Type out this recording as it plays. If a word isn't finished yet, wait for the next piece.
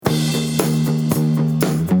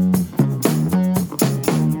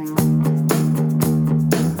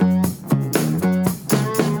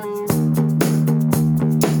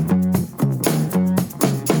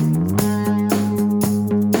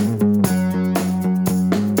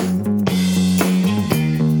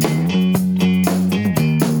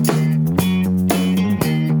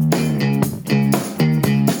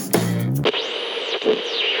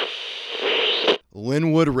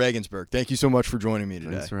Regensburg. Thank you so much for joining me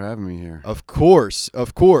today. Thanks for having me here. Of course.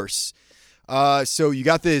 So you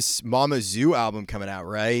got this Mama Zoo album coming out,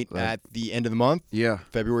 right? At the end of the month? Yeah.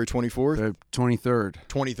 February 24th? 23rd.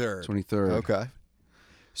 23rd. 23rd. Okay.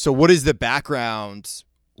 So what is the background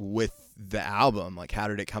with the album? Like, how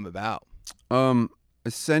did it come about?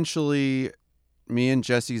 Essentially, me and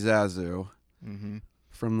Jesse Zazu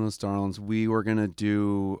from Those Darlins, we were going to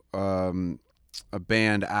do a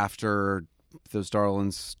band after Those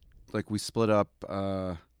Darlins. Like, we split up.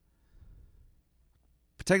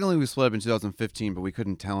 Technically, we split up in 2015, but we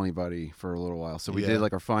couldn't tell anybody for a little while. So we did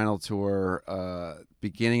like our final tour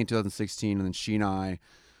beginning in 2016, and then she and I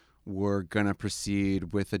were going to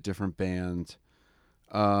proceed with a different band.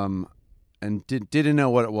 And didn't know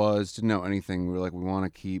what it was, didn't know anything. We were like, we want to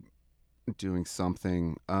keep doing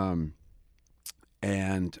something.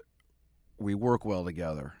 And we work well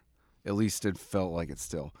together. At least it felt like it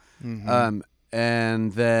still.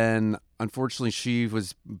 And then, unfortunately, she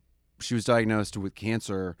was diagnosed with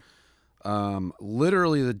cancer.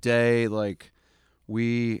 Literally the day, like,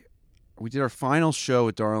 we did our final show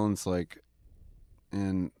with Darlins, like,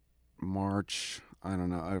 in March. I don't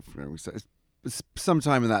know. I forget. We said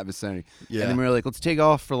sometime in that vicinity. Yeah. And then we were like, let's take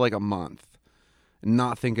off for like a month and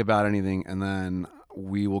not think about anything, and then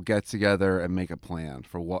we will get together and make a plan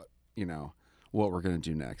for what we're going to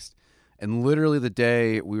do next. And literally the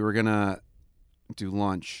day we were going to do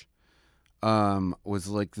lunch was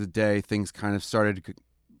like the day things kind of started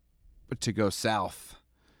to go south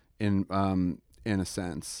in a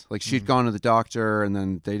sense. Like, she'd gone to the doctor, and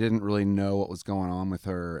then they didn't really know what was going on with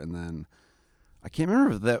her, and then I can't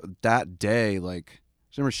remember that day. Like,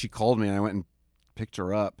 I remember she called me, and I went and picked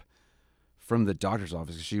her up from the doctor's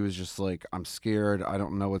office. She was just like, I'm scared. I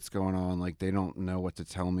don't know what's going on. Like, they don't know what to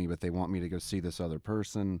tell me, but they want me to go see this other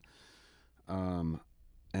person.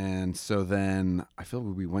 And so then I feel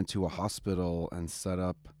like we went to a hospital and set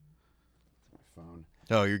up my phone.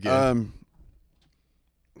 Oh, you're good.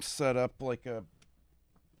 Set up like an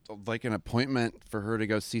appointment for her to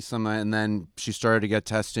go see someone, and then she started to get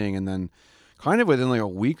testing, and then kind of within like a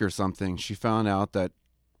week or something, she found out that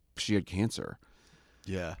she had cancer.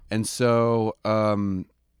 Yeah. And so,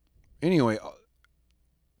 anyway,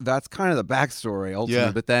 that's kind of the backstory ultimately.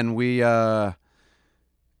 Yeah. But then we,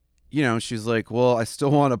 she's like, well, I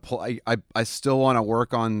still want to play. I still want to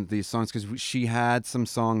work on these songs, because she had some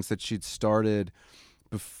songs that she'd started.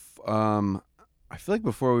 I feel like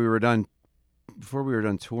before we were done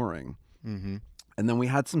touring, and then we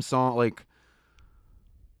had some song like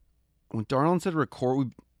when Darlin said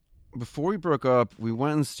record. Before we broke up, we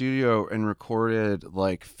went in the studio and recorded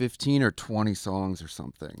like 15 or 20 songs or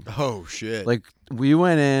something. Oh, shit. Like, we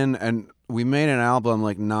went in and we made an album,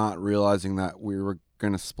 like, not realizing that we were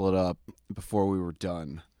going to split up before we were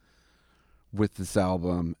done with this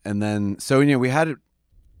album. And then, so, we had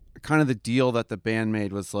kind of the deal that the band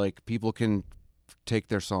made was like, people can take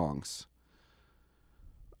their songs.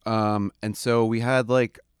 And so we had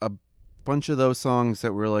like a bunch of those songs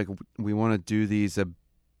that were like, we want to do these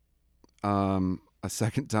a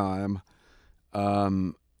second time,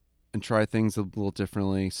 and try things a little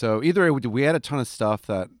differently. So either way, we had a ton of stuff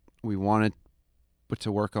that we wanted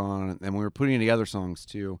to work on, and we were putting together songs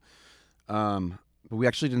too. But we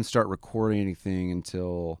actually didn't start recording anything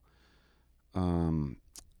until kind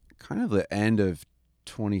of the end of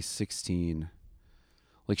 2016.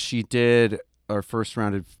 Like, she did our first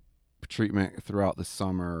round of treatment throughout the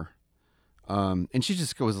summer, and she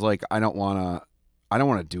just was like, I don't want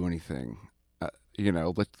to do anything.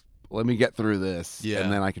 Let me get through this,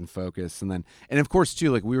 and then I can focus. And of course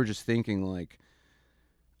too, like, we were just thinking like,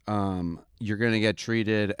 you're gonna get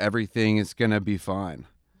treated, everything is gonna be fine.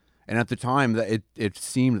 And at the time, that it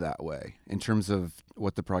seemed that way in terms of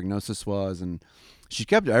what the prognosis was, and she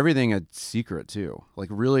kept everything a secret too. Like,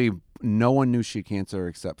 really, no one knew she had cancer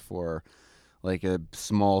except for like a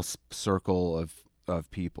small circle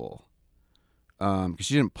of people. Because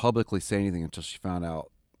she didn't publicly say anything until she found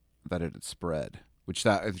out that it had spread. Which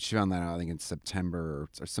she found that out, I think, in September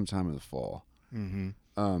or sometime in the fall.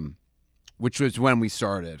 Which was when we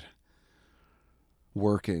started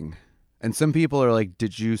working. And some people are like,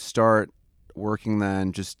 did you start working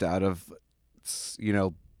then just out of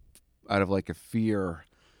like a fear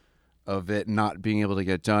of it not being able to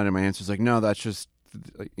get done? And my answer is like, no, that's just,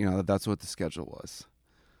 that's what the schedule was.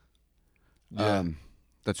 Yeah.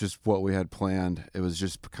 That's just what we had planned. It was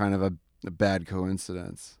just kind of a bad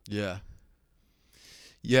coincidence. Yeah.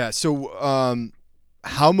 Yeah. So,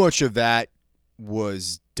 how much of that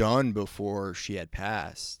was done before she had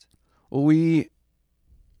passed? Well,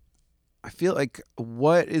 I feel like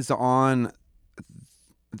what is on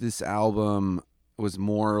this album was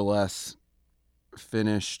more or less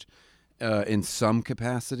finished in some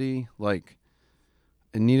capacity. Like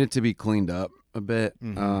it needed to be cleaned up a bit,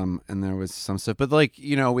 and there was some stuff. But like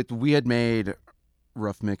we had made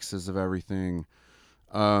rough mixes of everything.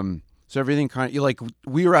 So everything kind of like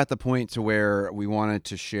we were at the point to where we wanted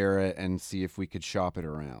to share it and see if we could shop it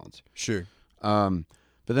around. Sure.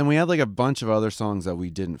 But then we had like a bunch of other songs that we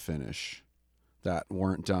didn't finish, that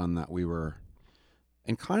weren't done, that we were.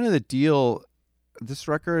 And kind of the deal, this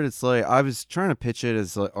record, it's like I was trying to pitch it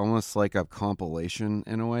as like, almost like a compilation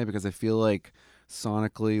in a way, because I feel like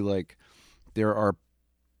sonically, like there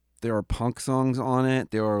are punk songs on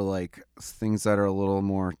it. There are like things that are a little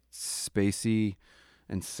more spacey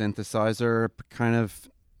and synthesizer kind of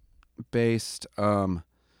based. So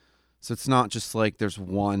it's not just like there's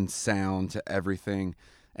one sound to everything.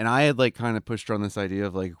 And I had like kind of pushed on this idea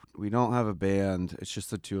of like, we don't have a band. It's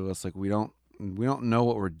just the two of us. Like we don't know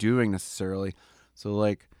what we're doing necessarily. So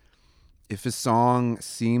like if a song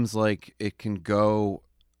seems like it can go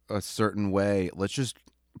a certain way, let's just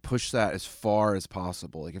push that as far as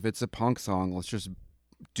possible. Like if it's a punk song, let's just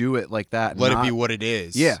do it like that. Let it be what it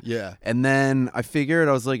is. Yeah. Yeah. And then I figured,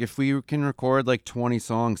 I was like, if we can record like 20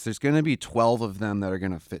 songs, there's going to be 12 of them that are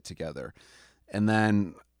going to fit together. And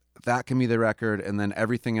then that can be the record. And then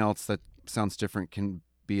everything else that sounds different can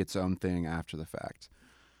be its own thing after the fact.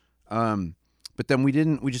 But then we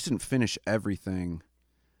just didn't finish everything.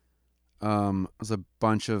 It was a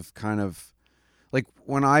bunch of kind of like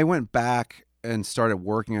when I went back and started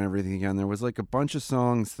working on everything again, there was like a bunch of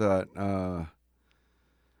songs that,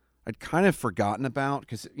 I'd kind of forgotten about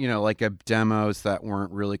because, like demos that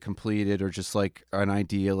weren't really completed, or just like an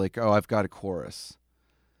idea like, oh, I've got a chorus.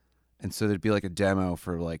 And so there'd be like a demo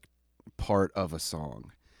for like part of a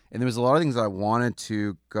song. And there was a lot of things I wanted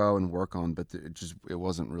to go and work on, but it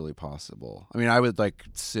wasn't really possible. I mean, I would like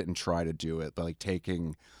sit and try to do it, but like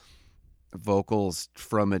taking vocals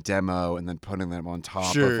from a demo and then putting them on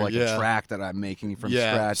top of like a track that I'm making from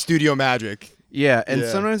scratch. Studio magic. Yeah, and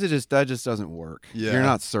sometimes that just doesn't work. Yeah. You're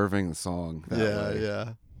not serving the song that way.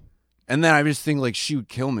 Yeah. And then I just think like she would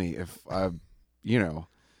kill me if I,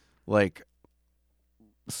 like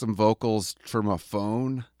some vocals from a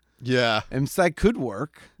phone. Yeah. And that could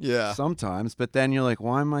work. Yeah. Sometimes, but then you're like,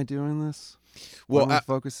 why am I doing this? Why am I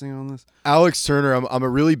focusing on this? Alex Turner, I'm a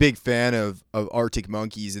really big fan of Arctic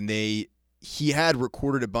Monkeys, and he had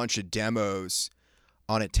recorded a bunch of demos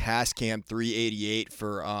on a Tascam 388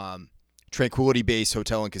 for Tranquility Base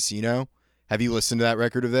Hotel and Casino. Have you listened to that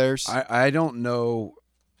record of theirs? I don't know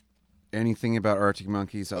anything about Arctic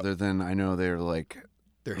Monkeys other than I know they're like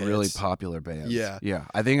They're really hits. popular bands. Yeah. Yeah.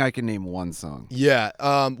 I think I can name one song. Yeah.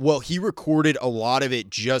 Well, he recorded a lot of it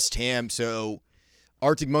just him. So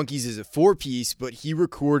Arctic Monkeys is a 4-piece, but he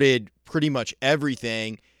recorded pretty much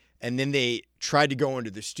everything. And then they tried to go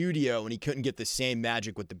into the studio, and he couldn't get the same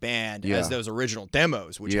magic with the band as those original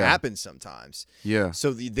demos, which happens sometimes. Yeah.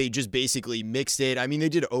 So they just basically mixed it. I mean, they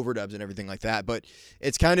did overdubs and everything like that, but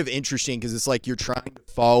it's kind of interesting because it's like you're trying to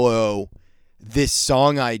follow this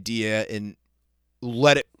song idea and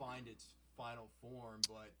let it find its final form.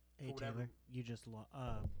 But hey, Taylor, you just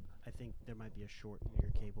I think there might be a short in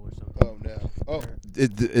your cable or something. Oh no! Oh,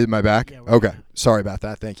 am I back? Yeah, okay. Sorry about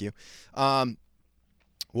that. Thank you.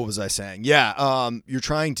 What was I saying? Yeah, you're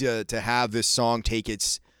trying to have this song take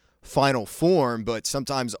its final form, but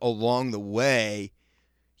sometimes along the way,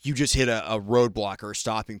 you just hit a roadblock or a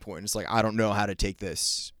stopping point. It's like, I don't know how to take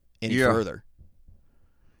this any further.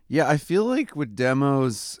 Yeah, I feel like with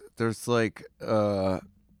demos, there's like for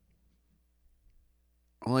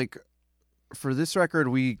this record,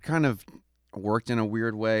 we kind of worked in a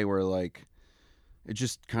weird way where like it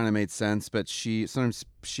just kind of made sense, but sometimes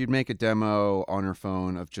she'd make a demo on her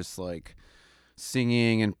phone of just like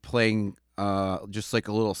singing and playing just like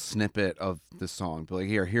a little snippet of the song. But like,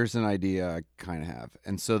 here's an idea I kind of have.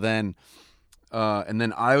 And so then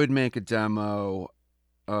I would make a demo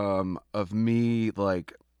of me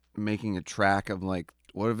like making a track of like,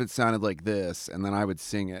 what if it sounded like this? And then I would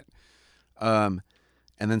sing it and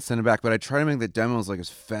then send it back. But I try to make the demos like as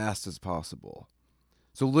fast as possible.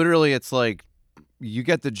 So literally it's like, you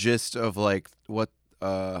get the gist of like what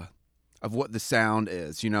the sound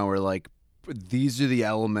is, or like these are the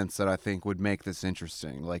elements that I think would make this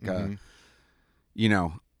interesting. Like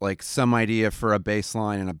like some idea for a bass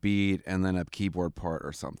line and a beat and then a keyboard part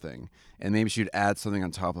or something. And maybe she'd add something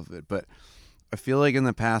on top of it. But I feel like in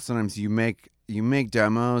the past sometimes you make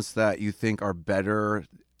demos that you think are better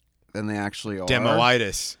than they actually are.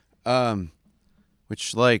 Demoitis.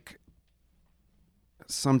 Which like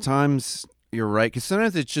sometimes you're right. Because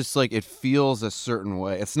sometimes it's just like it feels a certain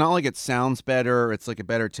way. It's not like it sounds better. It's like a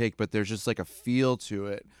better take, but there's just like a feel to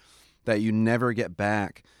it that you never get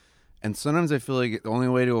back. And sometimes I feel like the only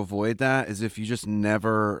way to avoid that is if you just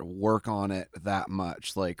never work on it that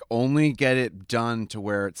much. Like only get it done to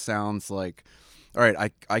where it sounds like, all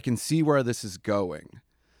right, I can see where this is going,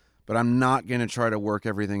 but I'm not going to try to work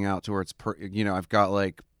everything out to where it's, I've got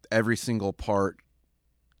like every single part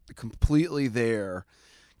completely there.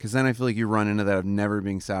 Because then I feel like you run into that of never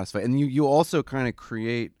being satisfied. And you also kind of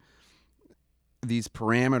create these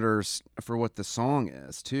parameters for what the song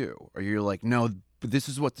is too. Or you're like, no, but this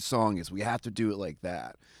is what the song is. We have to do it like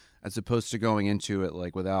that. As opposed to going into it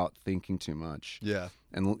like without thinking too much. Yeah.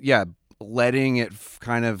 And letting it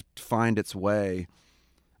kind of find its way.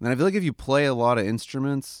 And I feel like if you play a lot of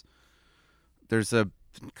instruments, there's a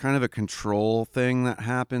kind of a control thing that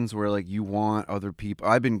happens where like you want other people.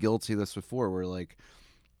 I've been guilty of this before where like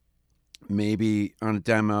maybe on a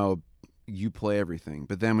demo you play everything,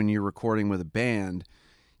 but then when you're recording with a band,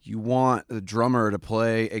 you want the drummer to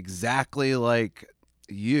play exactly like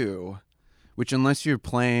you, which unless you're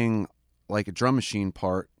playing like a drum machine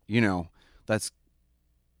part, that's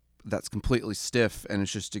completely stiff and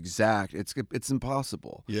it's just exact. It's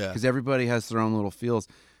impossible. Yeah. Because everybody has their own little feels,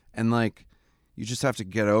 and like you just have to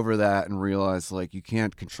get over that and realize like you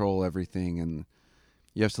can't control everything, and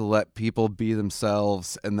you have to let people be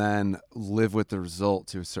themselves and then live with the result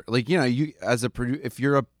to a certain, like, you as a if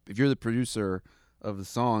you're the producer of the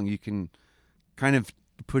song, you can kind of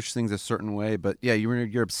push things a certain way, but yeah,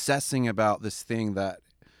 you're obsessing about this thing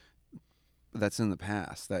that's in the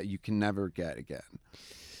past that you can never get again.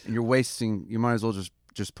 And you might as well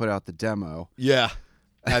just put out the demo. Yeah.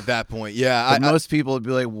 At that point. Yeah. But most people would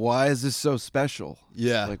be like, why is this so special?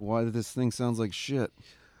 Yeah. Like, why did this thing sounds like shit?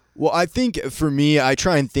 Well, I think for me, I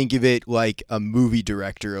try and think of it like a movie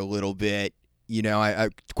director a little bit.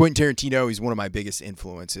 Quentin Tarantino is one of my biggest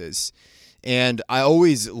influences. And I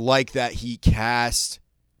always like that he cast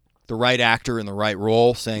the right actor in the right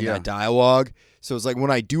role, saying that dialogue. So it's like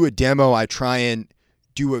when I do a demo, I try and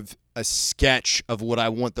do a sketch of what I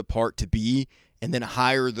want the part to be, and then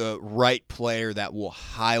hire the right player that will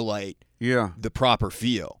highlight the proper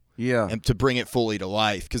feel. Yeah. And to bring it fully to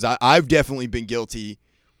life. Because I've definitely been guilty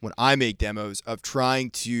when I make demos of trying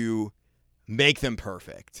to make them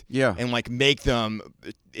perfect. Yeah. And like make them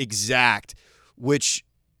exact, which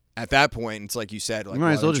at that point, it's like you said. Like, you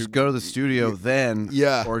might as well just go to the studio then.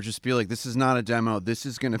 Yeah. Or just be like, this is not a demo. This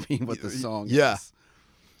is going to be what the song is.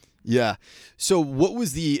 Yeah. So what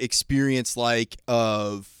was the experience like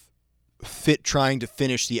of trying to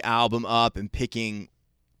finish the album up and picking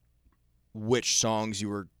which songs you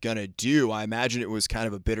were going to do? I imagine it was kind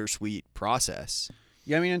of a bittersweet process.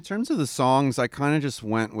 Yeah, I mean, in terms of the songs, I kind of just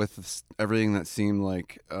went with everything that seemed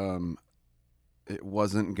like it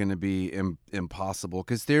wasn't going to be impossible.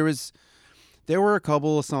 Because there were a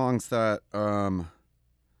couple of songs that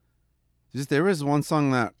there was one song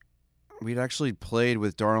that we'd actually played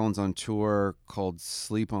with Darlins on tour called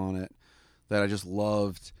 "Sleep on It" that I just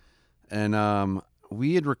loved, and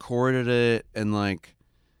we had recorded it, and like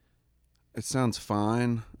it sounds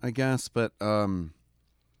fine, I guess, but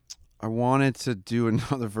I wanted to do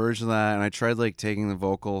another version of that, and I tried like taking the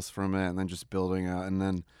vocals from it and then just building out, and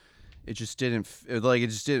then it just didn't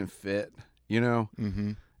fit,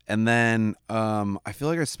 Mm-hmm. And then I feel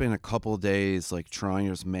like I spent a couple of days like trying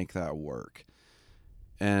to just make that work,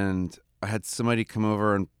 and I had somebody come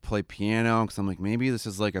over and play piano because I'm like, maybe this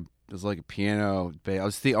is like a piano bass. I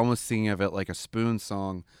was almost thinking of it like a Spoon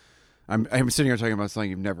song. I'm sitting here talking about something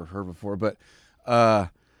you've never heard before, but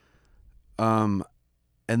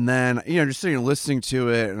and then, just sitting and listening to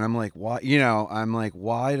it, and I'm like, why?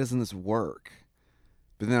 Why doesn't this work?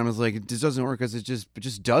 But then I was like, it just doesn't work because it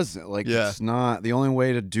just doesn't. Like, It's not. The only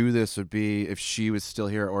way to do this would be if she was still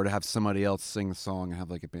here, or to have somebody else sing the song and have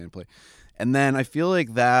like a band play. And then I feel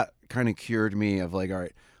like that kind of cured me of like, all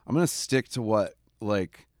right, I'm gonna stick to what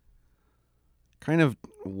kind of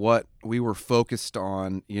what we were focused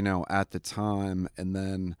on, at the time, and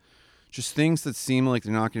then just things that seem like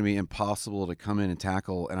they're not going to be impossible to come in and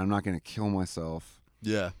tackle, and I'm not going to kill myself.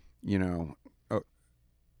 Yeah.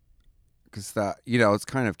 Because that, it's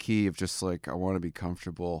kind of key of just like, I want to be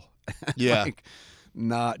comfortable. Yeah. Like,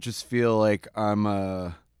 not just feel like I'm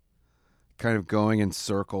kind of going in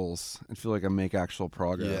circles and feel like I make actual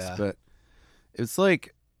progress. Yeah. But it's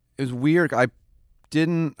like, it was weird. I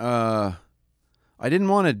didn't want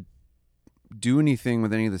to do anything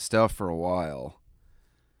with any of the stuff for a while.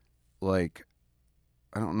 Like,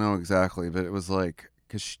 I don't know exactly, but it was like,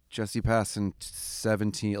 because Jesse passed in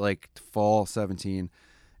 17, like fall 17,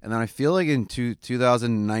 And then I feel like in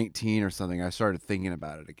 2019 or something, I started thinking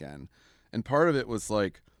about it again. And part of it was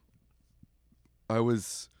like, I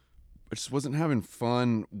just wasn't having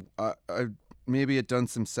fun. I maybe had done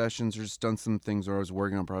some sessions or just done some things where I was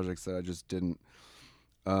working on projects that I just didn't,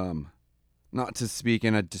 not to speak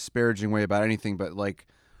in a disparaging way about anything, but like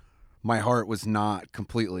my heart was not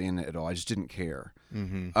completely in it at all. I just didn't care.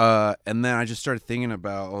 Mm-hmm. And then I just started thinking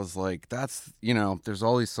about, I was like, that's, there's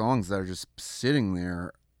all these songs that are just sitting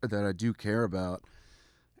there that I do care about.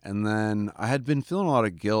 And then I had been feeling a lot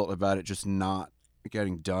of guilt about it just not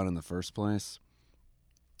getting done in the first place.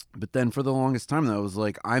 But then for the longest time, though, it was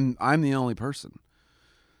like, I'm the only person.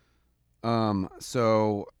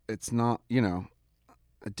 So it's not,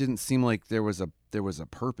 it didn't seem like there was a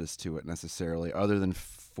purpose to it necessarily, other than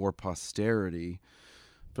for posterity.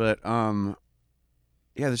 But yeah,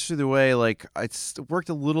 this is the way. Like I worked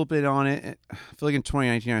a little bit on it. I feel like in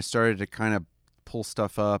 2019 I started to kind of pull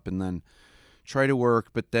stuff up and then try to work,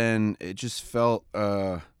 but then it just felt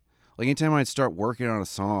like anytime I'd start working on a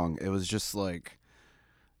song, it was just like,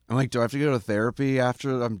 I'm like, do I have to go to therapy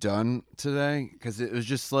after I'm done today? Because it was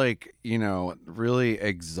just like, really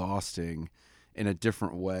exhausting in a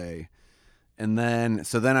different way. And then,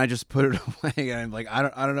 so then I just put it away, and I'm like, I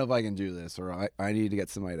don't know if I can do this, or I need to get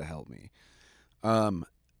somebody to help me. And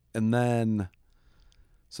then,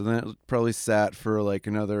 so then it probably sat for like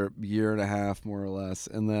another year and a half, more or less.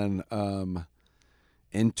 And then,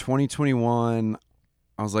 in 2021,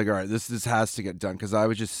 I was like, all right, this has to get done. Cause I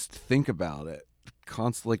would just think about it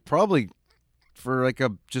constantly, like probably for like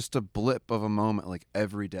just a blip of a moment, like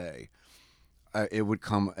every day, it would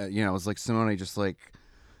come, it was like somebody just like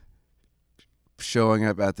showing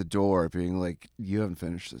up at the door being like, you haven't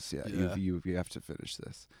finished this yet. Yeah. You have to finish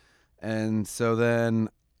this. And so then,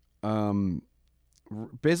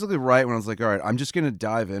 basically right when I was like, all right, I'm just going to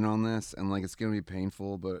dive in on this, and like, it's going to be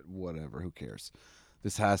painful, but whatever, who cares?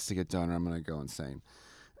 This has to get done or I'm going to go insane.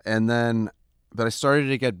 And then, but I started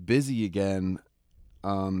to get busy again.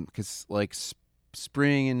 Cause like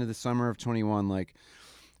spring into the summer of 21, like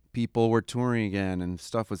people were touring again and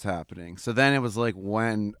stuff was happening. So then it was like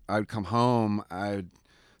when I'd come home, I'd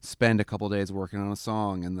spend a couple days working on a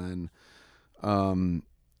song. And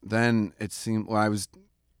then it seemed, I was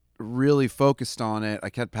really focused on it. I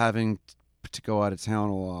kept having to go out of town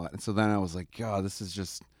a lot. And so then I was like, God, this is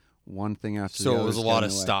just one thing after the other. So it was a lot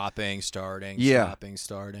of away. stopping, starting, Yeah. stopping,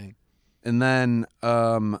 starting. And then,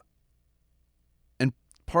 and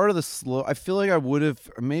part of the slow, I feel like I would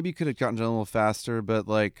have, maybe could have gotten done a little faster, but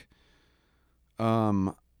like, I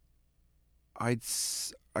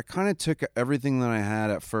kind of took everything that I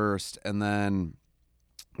had at first and then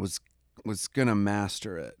was going to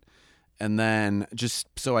master it. And then just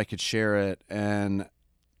so I could share it. And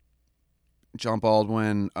John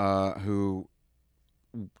Baldwin, who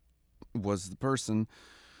was the person,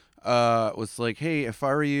 was like, hey, if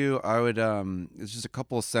I were you, I would, it's just a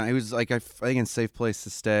couple of sounds. He was like, I think in Safe Place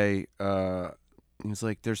to Stay, he was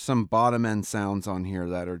like, there's some bottom end sounds on here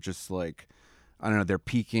that are just like, I don't know, they're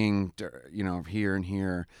peaking, here and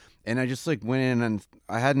here. And I just like went in, and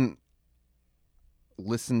I hadn't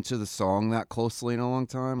listened to the song that closely in a long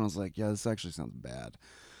time. I was like, yeah, this actually sounds bad.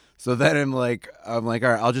 So then I'm like, all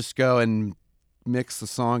right, I'll just go and mix the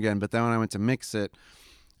song again. But then when I went to mix it,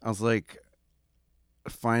 I was like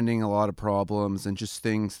finding a lot of problems and just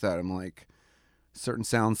things that I'm like, certain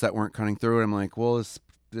sounds that weren't cutting through it. I'm like, well,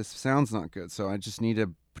 this sound's not good. So I just need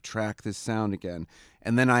to track this sound again.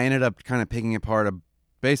 And then I ended up kind of picking apart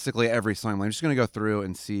basically every song. I'm just going to go through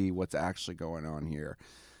and see what's actually going on here.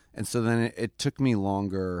 And so then it took me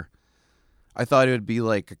longer. I thought it would be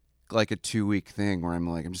like a 2-week thing where I'm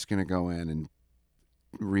like, I'm just going to go in and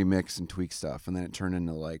remix and tweak stuff. And then it turned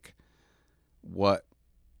into like what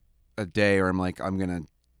a day, or I'm like, I'm going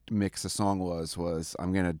to mix a song was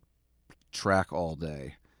I'm going to track all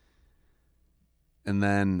day. And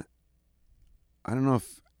then I don't know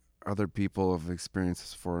if other people have experienced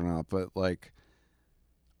this before or not, but like,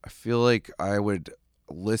 I feel like I would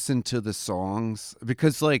listen to the songs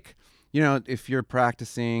because like, if you're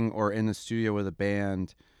practicing or in the studio with a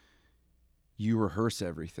band, you rehearse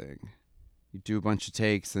everything. You do a bunch of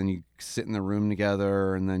takes, then you sit in the room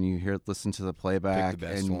together, and then you listen to the playback, Pick the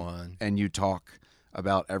best one. and you talk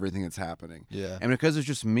about everything that's happening. Yeah. And because it's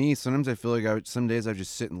just me, sometimes I feel like some days I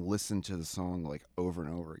just sit and listen to the song like over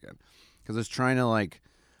and over again, because I was trying to I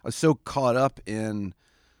was so caught up in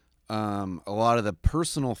a lot of the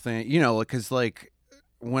personal thing, because like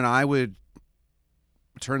when I would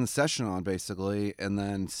turn the session on basically and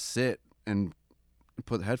then sit and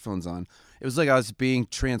put the headphones on, it was like I was being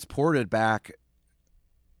transported back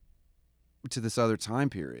to this other time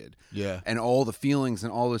period. Yeah. And all the feelings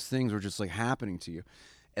and all those things were just like happening to you.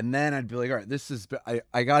 And then I'd be like, all right, this is,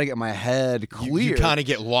 I got to get my head clear. You kind of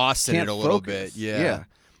get lost in it a little focus. bit. Yeah.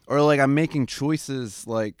 Or like I'm making choices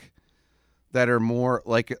like that are more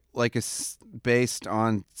like based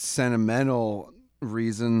on sentimental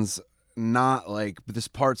reasons, not like, but this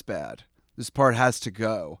part's bad. This part has to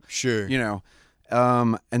go. Sure. You know?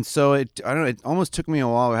 And so I don't know, it almost took me a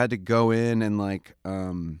while. I had to go in and like,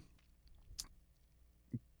 kind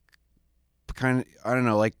of, I don't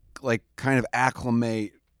know, like kind of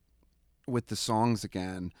acclimate with the songs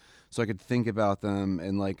again, so I could think about them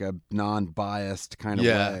in like a non-biased kind of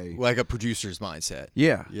way. Like a producer's mindset.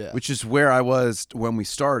 Yeah. Which is where I was when we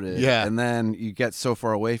started. Yeah. And then you get so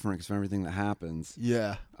far away from it because of everything that happens.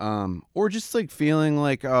 Yeah. Or just like feeling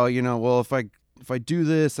like, oh, you know, well, if I do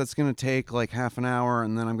this, that's going to take like half an hour,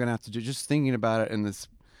 and then I'm going to have to do, just thinking about it in this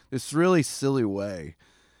really silly way.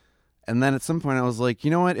 And then at some point I was like,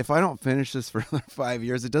 you know what? If I don't finish this for another 5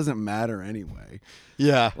 years, it doesn't matter anyway.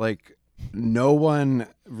 Yeah. Like no one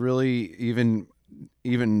really even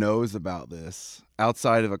knows about this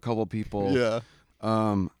outside of a couple people. Yeah.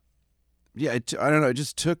 Yeah. I don't know. It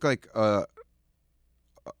just took like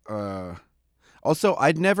also,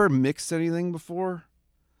 I'd never mixed anything before.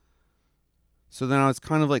 So then I was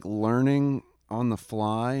kind of like learning on the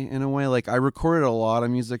fly in a way. Like I recorded a lot of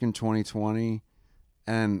music in 2020,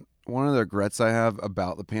 and one of the regrets I have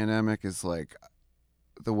about the pandemic is like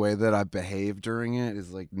the way that I behaved during it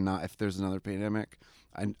is like, not if there's another pandemic,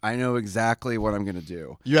 I know exactly what I'm going to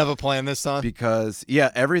do. You have a plan this time? Because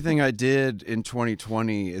everything I did in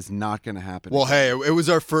 2020 is not going to happen. Well, again. hey, it was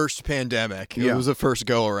our first pandemic. It Yeah. was a first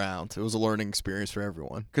go around. It was a learning experience for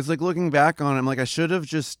everyone. Because like looking back on it, I'm like, I should have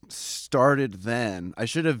just started then. I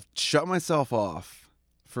should have shut myself off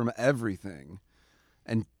from everything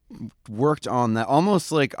and worked on that.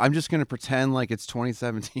 Almost like I'm just going to pretend like it's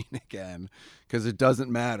 2017 again because it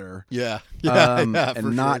doesn't matter. Yeah. And for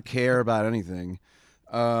not sure. care about anything.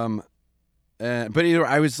 But either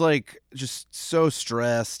I was like just so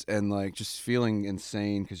stressed and like just feeling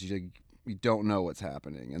insane because you don't know what's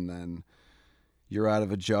happening, and then you're out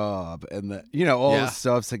of a job, and all this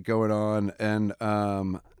stuff's like going on, and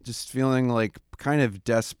just feeling like kind of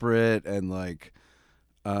desperate and like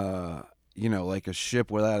like a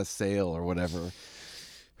ship without a sail or whatever.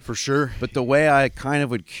 For sure. But the way I kind of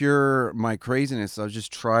would cure my craziness, I would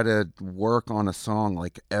just try to work on a song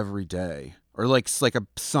like every day, or like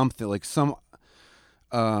something like some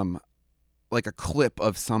like a clip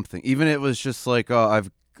of something. Even if it was just like, oh,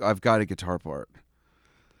 I've got a guitar part.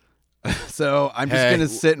 So I'm just gonna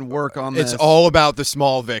sit and work on this. It's all about the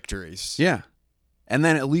small victories. Yeah. And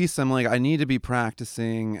then at least I'm like, I need to be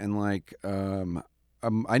practicing, and like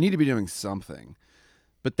I need to be doing something.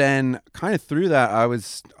 But then kind of through that, I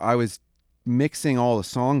was mixing all the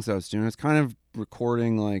songs I was doing. I was kind of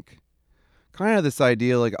recording like kind of this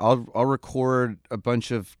idea like I'll record a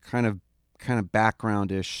bunch of kind of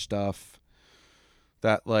background-ish stuff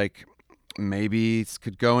that like maybe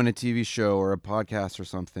could go in a TV show or a podcast or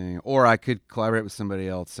something, or I could collaborate with somebody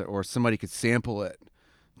else, or somebody could sample it,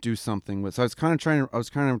 do something with. So I was kind of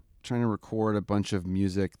trying to record a bunch of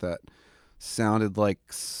music that sounded like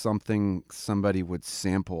something somebody would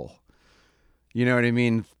sample. You know what I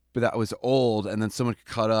mean? But that was old, and then someone could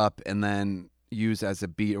cut up and then use as a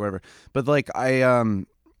beat or whatever. But like I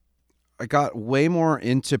got way more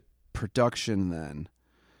into production then,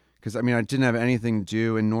 because I mean I didn't have anything to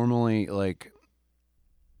do, and normally like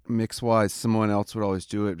mix wise someone else would always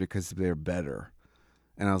do it because they're better.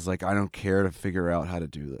 And I was like, I don't care to figure out how to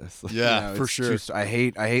do this. Yeah, for sure. I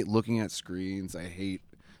hate looking at screens. I hate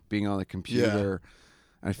being on the computer.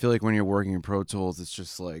 Yeah. I feel like when you're working in Pro Tools, it's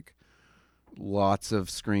just like lots of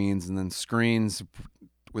screens and then screens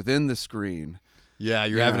within the screen. Yeah,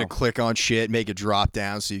 you're having to click on shit, make it drop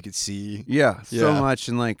down so you could see. Yeah, so much.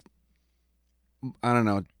 And like, I don't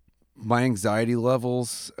know, my anxiety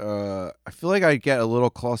levels, I feel like I get a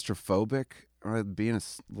little claustrophobic when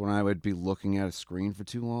I would be looking at a screen for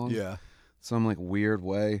too long. Yeah. Some like weird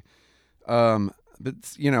way. But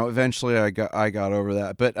eventually I got over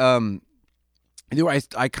that. But anyway,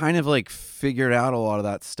 I kind of like figured out a lot of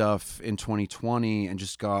that stuff in 2020 and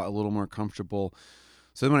just got a little more comfortable.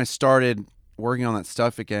 So then when I started working on that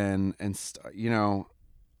stuff again, and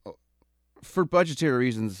for budgetary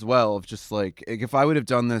reasons as well, of just like if I would have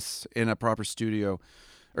done this in a proper studio,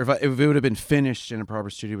 or if it would have been finished in a proper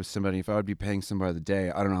studio with somebody, if I would be paying somebody the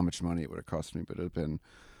day, I don't know how much money it would have cost me, but it would have been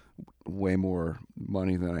way more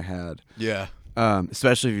money than I had. Yeah.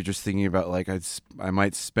 Especially if you're just thinking about like I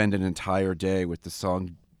might spend an entire day with the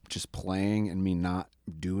song just playing and me not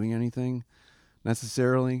doing anything.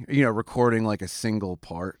 necessarily. Recording like a single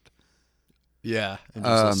part. Yeah, and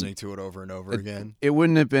just listening to it over and over again. It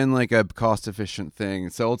wouldn't have been like a cost efficient thing.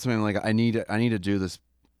 So ultimately, like I need to do this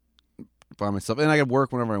by myself, and I could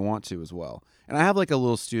work whenever I want to as well. And I have like a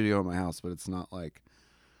little studio in my house, but it's not like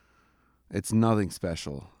it's nothing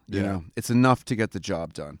special. You know, it's enough to get the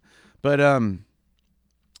job done. But I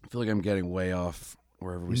feel like I'm getting way off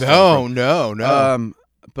wherever we started from. No.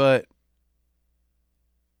 But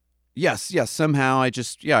yes. Somehow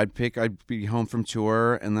I'd be home from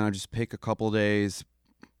tour, and then I'd just pick a couple days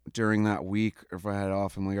during that week. Or if I had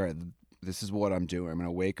off, I'm like, all right, this is what I'm doing. I'm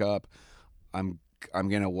gonna wake up. I'm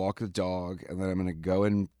gonna walk the dog, and then I'm gonna go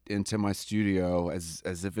into my studio as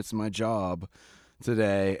if it's my job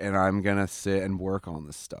today, and I'm gonna sit and work on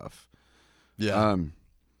this stuff. Yeah.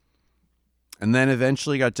 And then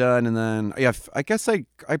eventually got done, and then I guess I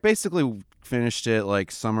basically finished it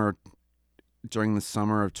like during the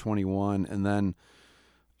summer of 21, and then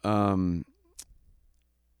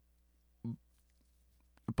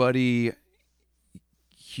buddy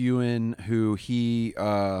Hewen, who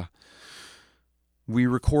we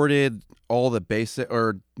recorded all the basic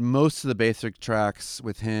or most of the basic tracks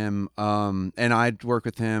with him, and I'd work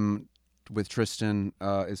with him with Tristan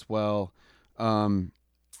as well.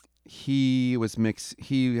 He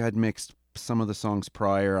had mixed some of the songs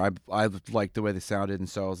prior. I liked the way they sounded, and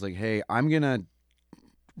so I was like, hey, I'm gonna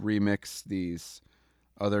remix these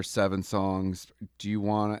other 7 songs. Do you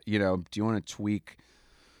want to tweak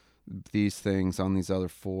these things on these other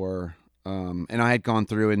 4? And I had gone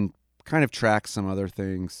through and kind of tracked some other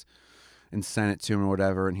things and sent it to him or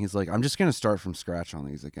whatever, and he's like, I'm just gonna start from scratch on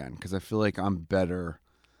these again because I feel like I'm better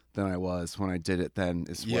than I was when I did it then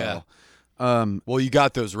as well. Well, you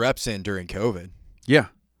got those reps in during COVID. Yeah.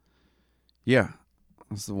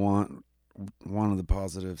 That's the one of the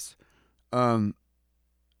positives. And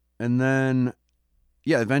then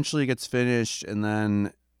eventually it gets finished, and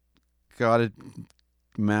then got it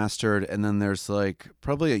mastered, and then there's like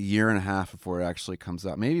probably a year and a half before it actually comes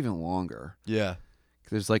out, maybe even longer. Yeah.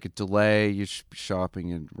 There's like a delay. You should be shopping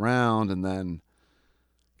it around, and then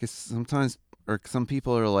I guess sometimes, or some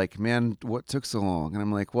people are like, man, what took so long? And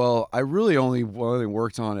I'm like, well, I really only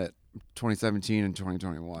worked on it 2017 and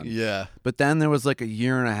 2021. Yeah. But then there was like a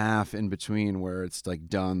year and a half in between where it's like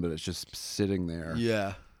done, but it's just sitting there.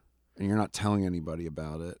 Yeah. And you're not telling anybody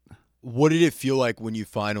about it. What did it feel like when you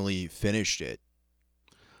finally finished it?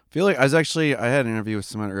 I feel like I had an interview with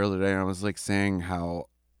someone earlier today, and I was like saying how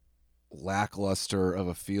lackluster of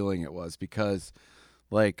a feeling it was because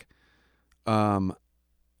like, I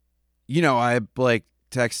like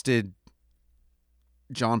texted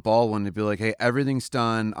John Baldwin to be like, hey, everything's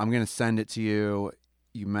done. I'm going to send it to you.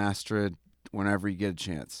 You master it whenever you get a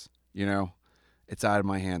chance. It's out of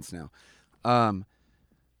my hands now. But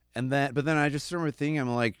then I just remember thinking,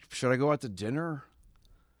 I'm like, should I go out to dinner?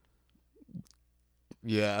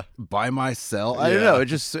 Yeah. By myself? I don't know. It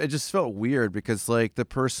just felt weird because like the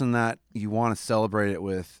person that you want to celebrate it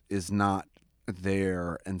with is not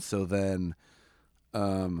there. And so then,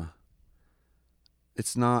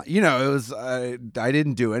 it's not, it was, I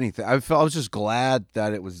didn't do anything. I was just glad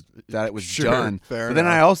that it was Sure, done. Fair but then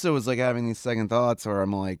enough. I also was like having these second thoughts where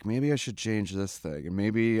I'm like, maybe I should change this thing. And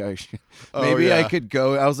maybe I should, I could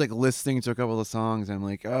go. I was like listening to a couple of songs and I'm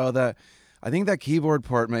like, I think that keyboard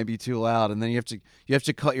part might be too loud. And then you have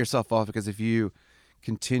to cut yourself off because if you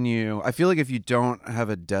continue, I feel like if you don't have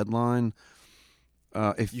a deadline,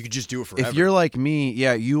 if you could just do it forever. If you're like me,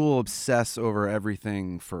 you will obsess over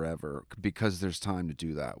everything forever because there's time to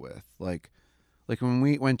do that with. Like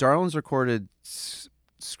when Darlins recorded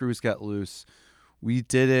Screws Get Loose, we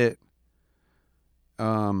did it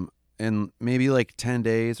in maybe like 10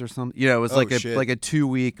 days or something. It was like a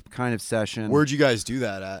 2-week kind of session. Where'd you guys do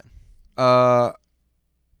that at?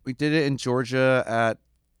 We did it in Georgia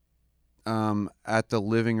at the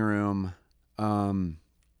living room.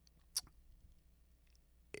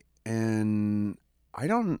 And I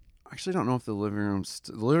don't know if the living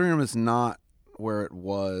room is not where it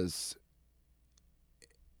was.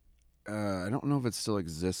 I don't know if it still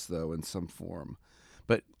exists though in some form,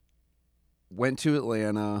 but went to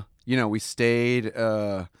Atlanta. We stayed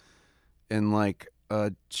in like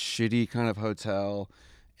a shitty kind of hotel,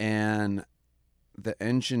 and the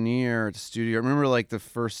engineer at the studio, I remember like the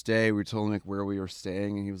first day we told him like where we were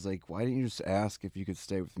staying, and he was like, why didn't you just ask if you could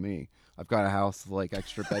stay with me? I've got a house with like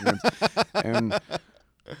extra bedrooms. And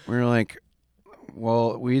we were like,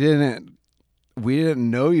 well, we didn't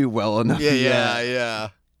know you well enough. Yeah.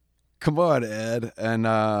 Come on, Ed. And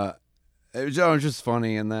it was just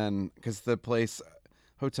funny. And then because the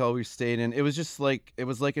hotel we stayed in, it was like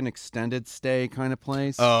an extended stay kind of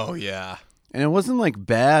place. Oh yeah. And it wasn't like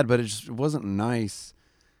bad, but it wasn't nice.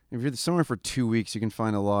 If you're somewhere for 2 weeks, you can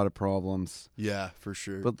find a lot of problems. Yeah, for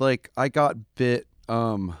sure. But like I got bit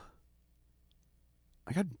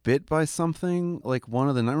by something like one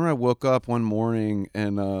of the night. I woke up one morning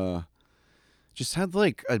and just had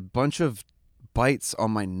like a bunch of bites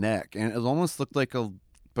on my neck, and it almost looked like a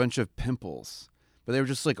bunch of pimples. But they were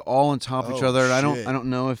just like all on top of each other. And Shit. I don't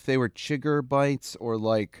know if they were chigger bites or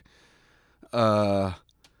like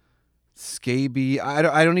scabies. I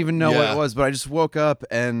don't even know what it was, but I just woke up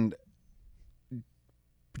and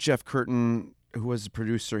Jeff Curtin, who was the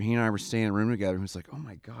producer, he and I were staying in a room together. He was like, "Oh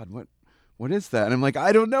my God, what is that?" And I'm like,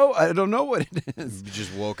 I don't know what it is. You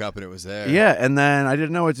just woke up and it was there. Yeah, and then I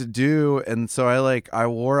didn't know what to do, and so I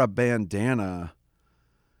wore a bandana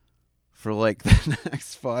for like the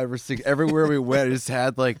next 5 or 6. Everywhere we went, I just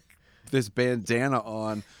had like this bandana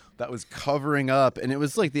on that was covering up, and it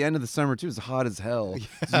was like the end of the summer too. It was hot as hell.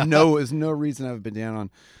 Yeah. There's no reason to have a bandana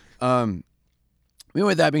on.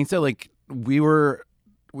 With that being said, like we were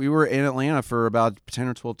in Atlanta for about 10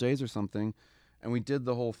 or 12 days or something, and we did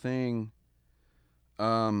the whole thing.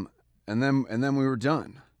 And then we were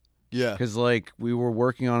done. Yeah. Because like we were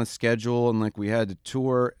working on a schedule, and like we had to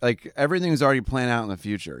tour. Like everything was already planned out in the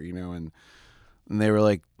future, and they were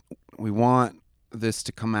like, we want this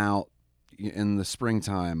to come out in the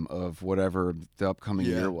springtime of whatever the upcoming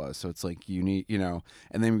year was. So it's like you need, and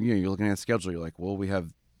then you're looking at a schedule. You're like, well, we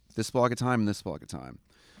have this block of time and this block of time.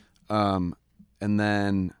 And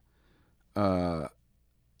then,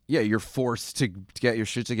 you're forced to get your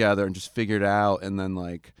shit together and just figure it out, and then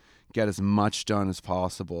like get as much done as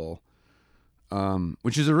possible.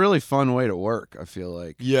 Which is a really fun way to work, I feel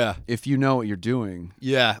like. Yeah. If you know what you're doing.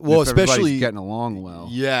 Yeah. Well, if especially getting along well.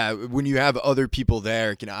 Yeah. When you have other people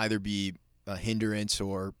there, it can either be a hindrance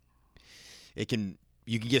or you can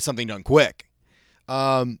get something done quick.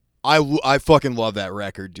 I fucking love that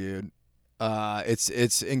record, dude.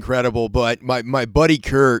 It's incredible. But my buddy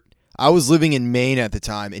Kurt, I was living in Maine at the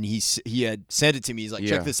time, and he had sent it to me. He's like,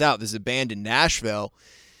 check this out. There's a band in Nashville.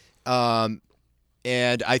 And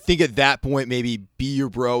I think at that point, maybe Be Your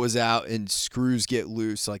Bro was out and Screws Get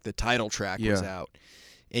Loose, like the title track was out.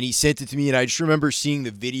 And he sent it to me, and I just remember seeing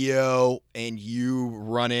the video and you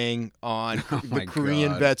running on the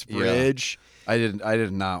Korean Vets Bridge. I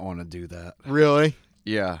did not want to do that. Really?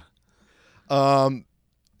 Yeah.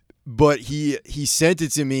 But he sent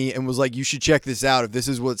it to me and was like, you should check this out. If this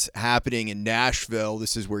is what's happening in Nashville,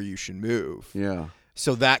 this is where you should move. Yeah.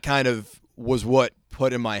 So that kind of was what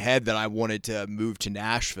put in my head that I wanted to move to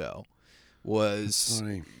Nashville. Was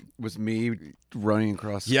me running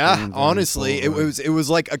across the screen honestly it was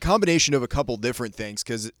like a combination of a couple different things,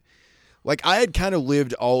 because like I had kind of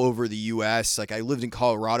lived all over the US. Like I lived in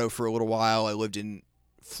Colorado for a little while, I lived in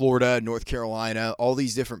Florida, North Carolina, all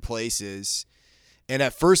these different places, and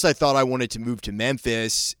at first I thought I wanted to move to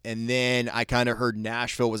Memphis, and then I kind of heard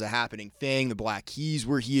Nashville was a happening thing. The Black Keys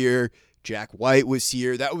were here, Jack White was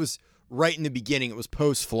here. That was right in the beginning. It was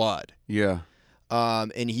post flood. Yeah.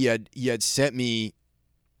 And he had sent me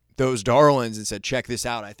Those Darlins and said, check this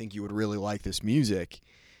out. I think you would really like this music.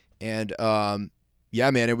 And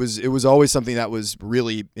yeah, man, it was always something that was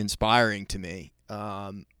really inspiring to me.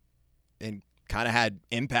 And kind of had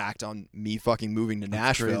impact on me fucking moving to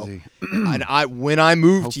Nashville. Crazy. And when I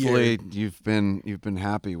moved Hopefully here, you've been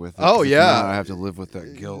happy with it. Oh yeah. I have to live with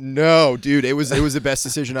that guilt. No, dude, it was the best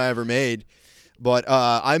decision I ever made. But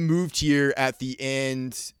I moved here at the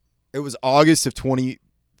end. It was August of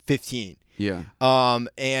 2015. Yeah.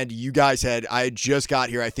 And you guys I had just got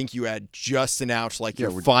here. I think you had just announced like your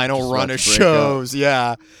we're final run of shows.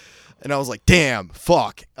 Yeah. And I was like, damn,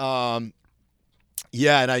 fuck.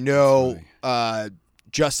 Yeah. And I know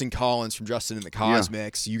Justin Collins from Justin and the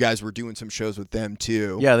Cosmics. You guys were doing some shows with them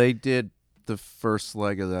too. Yeah, they did the first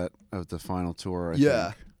leg of the final tour. I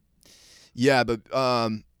think. Yeah, but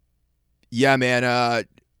yeah, man.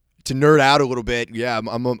 To nerd out a little bit, yeah,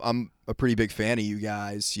 I'm a pretty big fan of you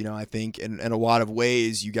guys. I think in a lot of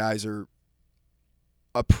ways, you guys are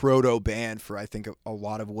a proto band for I think a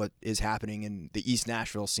lot of what is happening in the East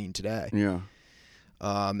Nashville scene today. Yeah.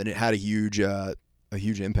 And it had a huge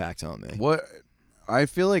impact on me. What I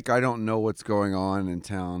feel like I don't know what's going on in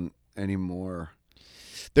town anymore.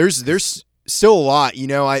 There's still a lot.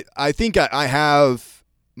 I think I have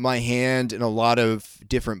my hand in a lot of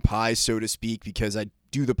different pies, so to speak, because I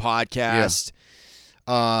do the podcast.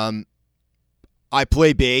 Yeah. I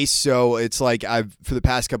play bass, so it's like for the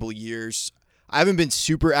past couple of years, I haven't been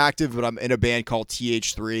super active, but I'm in a band called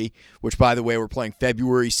TH3, which, by the way, we're playing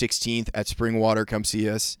February 16th at Springwater. Come see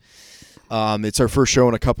us. It's our first show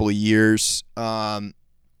in a couple of years. But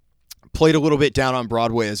Played a little bit down on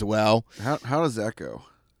Broadway as well. How does that go?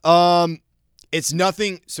 It's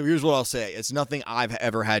nothing. So here's what I'll say. It's nothing I've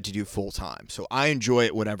ever had to do full time. So I enjoy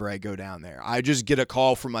it whenever I go down there. I just get a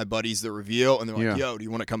call from my buddies that reveal, and they're like, "Yo, do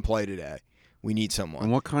you want to come play today? We need someone."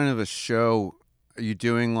 And what kind of a show are you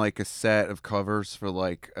doing? Like a set of covers for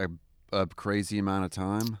like a crazy amount of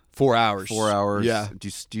time? 4 hours. 4 hours. Yeah. Do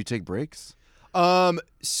you take breaks?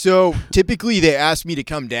 So typically they ask me to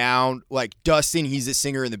come down. Like Dustin, he's the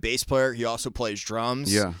singer and the bass player. He also plays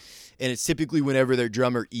drums. Yeah. And it's typically whenever their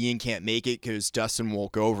drummer Ian can't make it because Dustin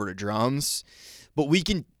won't go over to drums. But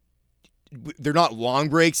they're not long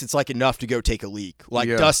breaks. It's like enough to go take a leak. Like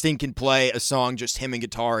Dustin can play a song, just him and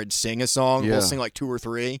guitar, and sing a song. Yeah. We'll sing like 2 or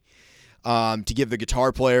 3 to give the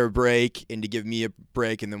guitar player a break and to give me a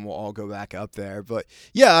break, and then we'll all go back up there. But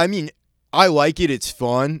yeah, I mean, I like it. It's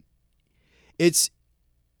fun.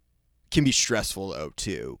 Can be stressful though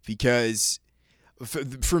too, because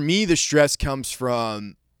for me the stress comes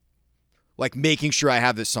from like making sure I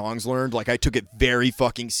have the songs learned. Like I took it very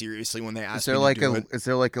fucking seriously when they asked me to do it. Is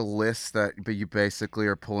there like a list that you basically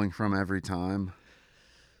are pulling from every time?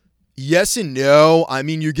 Yes and no. I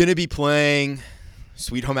mean, you're gonna be playing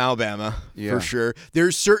Sweet Home Alabama for sure.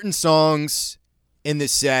 There's certain songs in the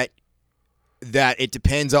set that it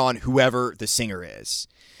depends on whoever the singer is.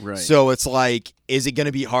 Right. So it's like, is it going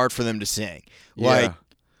to be hard for them to sing? Like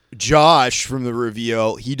Josh from the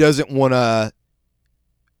reveal, he doesn't want to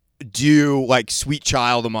do like Sweet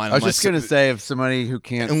Child of Mine. I was just going to say, if somebody who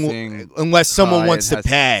can't sing, unless someone wants to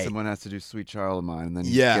pay, someone has to do Sweet Child of Mine, and then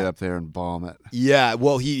you get up there and bomb it. Yeah.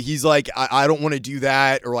 Well, he's like, I don't want to do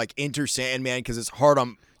that, or like Enter Sandman because it's hard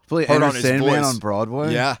on play hard Enter on his Sandman voice on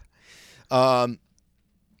Broadway. Yeah.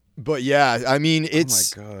 But yeah, I mean,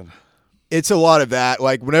 it's oh my God. It's a lot of that.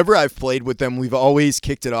 Like, whenever I've played with them, we've always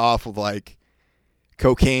kicked it off with, like,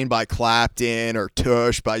 Cocaine by Clapton or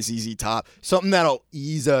Tush by ZZ Top. Something that'll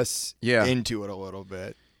ease us into it a little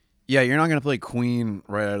bit. Yeah, you're not going to play Queen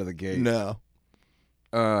right out of the gate. No.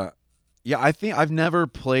 Yeah, I think I've never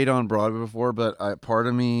played on Broadway before, but part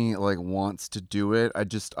of me, like, wants to do it. I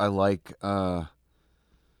like the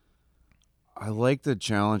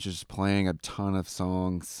challenge of just playing a ton of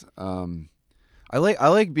songs. I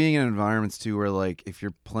like being in environments too where like if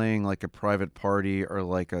you're playing like a private party or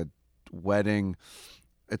like a wedding,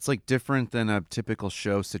 it's like different than a typical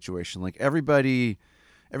show situation. Like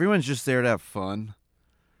everyone's just there to have fun.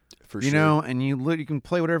 For sure. You know, and you can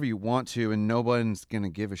play whatever you want to and nobody's going to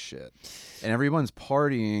give a shit. And everyone's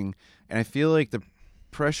partying, and I feel like the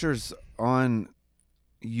pressure's on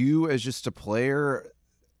you as just a player.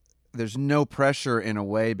 There's no pressure in a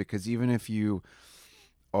way, because even if you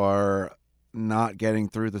are not getting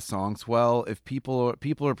through the songs well, if people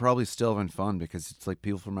are probably still having fun, because it's like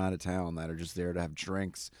people from out of town that are just there to have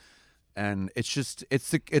drinks, and it's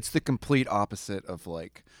the complete opposite of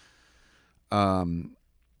like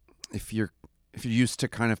if you're used to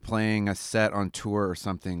kind of playing a set on tour or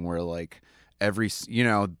something where like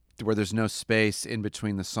where there's no space in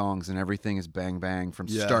between the songs and everything is bang bang from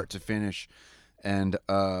start to finish, and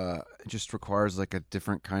it just requires like a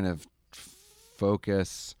different kind of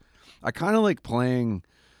focus. I kind of like playing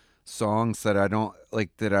songs that I don't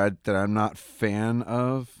like, that I'm not fan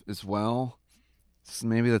of as well. So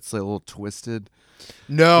maybe that's like a little twisted.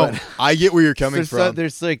 No, but I get where you're coming from.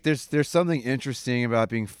 There's something interesting about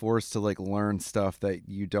being forced to like learn stuff that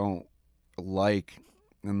you don't like,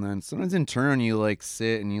 and then sometimes in turn you like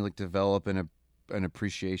sit and you like develop an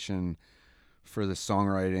appreciation for the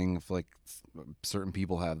songwriting of like certain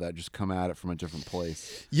people have that just come at it from a different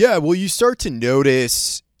place. Yeah, well, you start to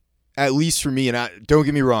notice, at least for me, and don't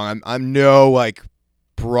get me wrong, I'm no like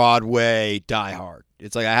Broadway diehard.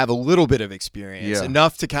 It's like I have a little bit of experience,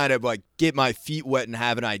 enough to kind of like get my feet wet and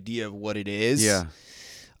have an idea of what it is. Yeah.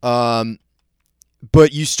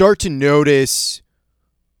 But you start to notice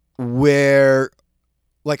where,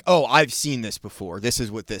 like, oh, I've seen this before. This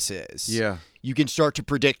is what this is. Yeah. You can start to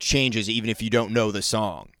predict changes even if you don't know the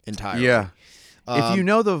song entirely. Yeah. If you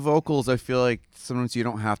know the vocals, I feel like sometimes you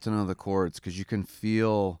don't have to know the chords, because you can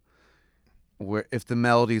feel where if the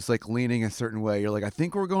melody's like leaning a certain way, you're like, I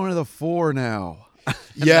think we're going to the 4 now.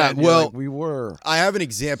 Yeah, well, like, we were. I have an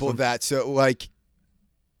example of that. So, like,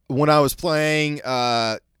 when I was playing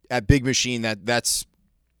at Big Machine, that's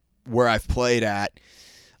where I've played at.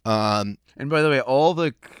 And by the way, all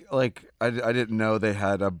the like, I didn't know they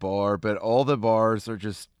had a bar, but all the bars are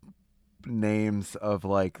just names of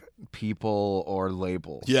like people or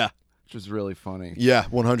labels. Yeah. Which is really funny. Yeah,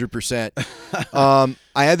 100%.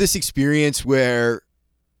 I had this experience where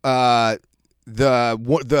the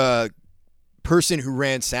person who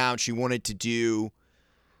ran sound, she wanted to do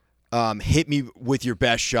Hit Me With Your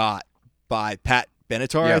Best Shot by Pat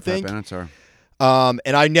Benatar, Yeah, I think. Pat Benatar.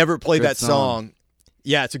 And I never played Good that song.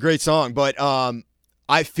 Yeah, it's a great song, but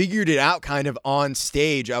I figured it out kind of on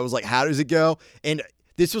stage. I was like, how does it go? And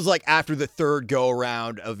this was like after the third go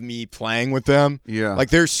around of me playing with them. Yeah. Like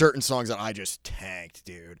there's certain songs that I just tanked,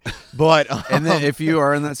 dude. But And then if you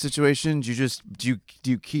are in that situation, do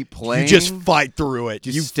you keep playing? you just fight through it.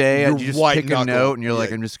 You stay. you're You just white pick a knuckle. note, and you're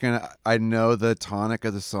like, Yeah. I know the tonic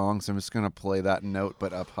of the song, so I'm just gonna play that note,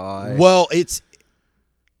 but up high. Well, it's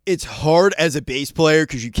hard as a bass player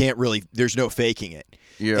because you can't really. There's no faking it.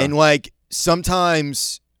 Yeah. And like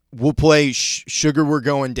sometimes we'll play Sugar We're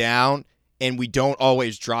Going Down, and we don't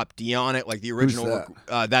always drop D on it like the original. Who's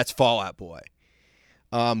that? That's Fall Out Boy.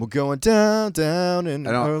 We're going down, down, and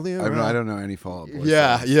early I around. don't know any Fall Out Boy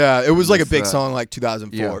Yeah, songs. yeah. It was like a What's big that? song, like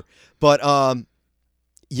 2004. Yeah. But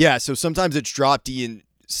yeah. So sometimes it's drop D, and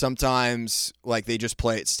sometimes like they just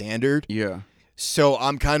play it standard. Yeah. So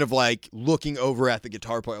I'm kind of like looking over at the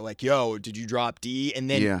guitar player, like, "Yo, did you drop D?" And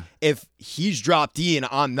then Yeah. if he's dropped D and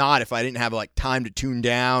I'm not, if I didn't have like time to tune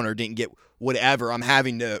down or didn't get whatever, I'm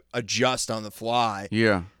having to adjust on the fly.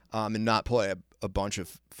 Yeah. And not play a bunch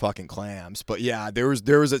of fucking clams. But yeah, there was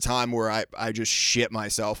a time where I just shit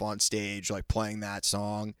myself on stage like playing that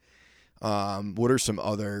song. What are some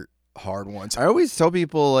other hard ones? I always tell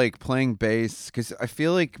people like playing bass because I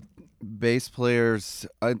feel like bass players,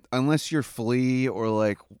 unless you're Flea or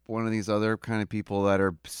like one of these other kind of people that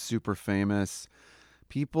are super famous,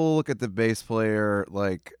 people look at the bass player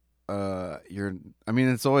like I mean,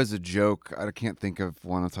 it's always a joke. I can't think of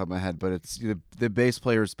one on top of my head, but it's the bass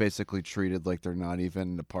player is basically treated like they're not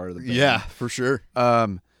even a part of the band. Yeah, for sure.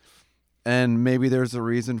 And maybe there's a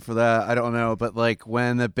reason for that. I don't know. But like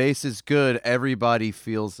when the bass is good, everybody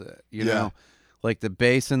feels it, you Yeah. know, like the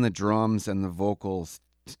bass and the drums and the vocals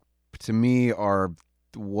to me are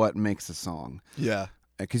what makes a song. Yeah.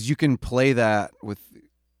 Because you can play that with,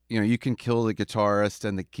 you can kill the guitarist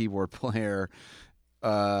and the keyboard player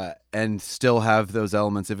and still have those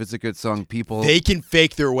elements. If it's a good song, They can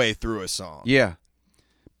fake their way through a song. Yeah.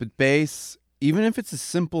 But bass, even if it's a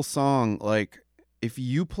simple song, like if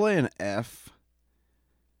you play an F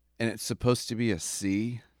and it's supposed to be a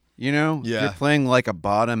C, Yeah. you're playing like a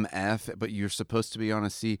bottom F, but you're supposed to be on a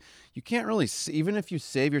C. You can't really see, even if you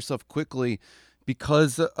save yourself quickly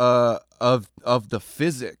because of the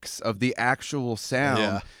physics of the actual sound.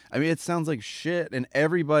 Yeah. I mean, it sounds like shit, and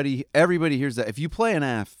everybody hears that. If you play an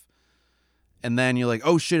F and then you're like,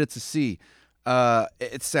 oh shit, it's a C.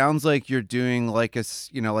 It sounds like you're doing like a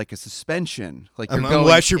suspension, like you're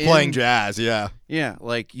unless you're going playing in. jazz. Yeah. Yeah,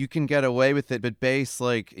 like you can get away with it, but bass,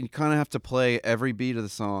 like you kind of have to play every beat of the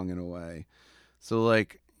song in a way. So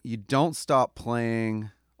like you don't stop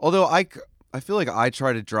playing. Although I feel like I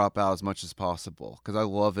try to drop out as much as possible because I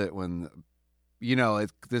love it when,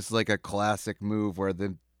 this is like a classic move where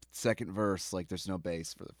the second verse, like there's no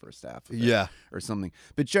bass for the first half of it. Yeah. Or something.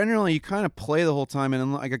 But generally you kind of play the whole time,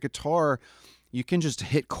 and like a guitar, you can just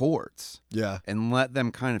hit chords. Yeah. And let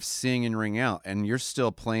them kind of sing and ring out, and you're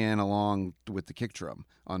still playing along with the kick drum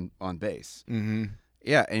on bass. Mm-hmm.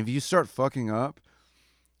 Yeah, and if you start fucking up,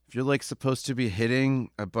 if you're like supposed to be hitting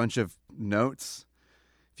a bunch of notes,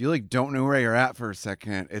 if you like don't know where you're at for a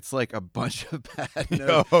second, it's like a bunch of bad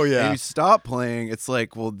notes. Oh yeah. And you stop playing, it's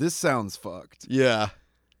like, well, this sounds fucked. Yeah.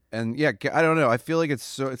 And yeah, I don't know. I feel like it's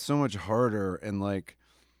so much harder, and like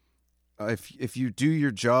if you do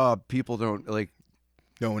your job, people don't like.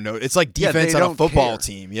 No one knows. It's like Yeah, defense they on a don't football care.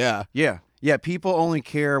 team. Yeah. Yeah. People only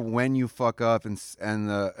care when you fuck up and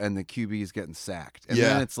the QB is getting sacked, and Yeah.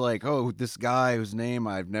 then it's like, oh, this guy whose name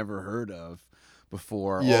I've never heard of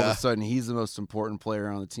before. All of Yeah. a sudden, he's the most important player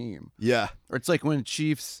on the team. Yeah. Or it's like when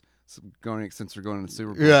Chiefs since we're going to the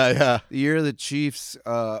Super Bowl. Yeah. Yeah. The year the Chiefs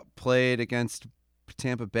played against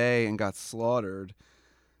Tampa Bay and got slaughtered,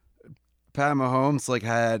 Pat Mahomes like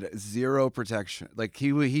had zero protection. Like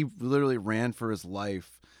he literally ran for his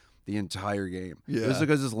life the entire game. Yeah. It was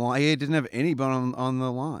because he didn't have anybody on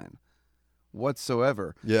the line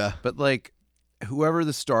whatsoever. Yeah. But like whoever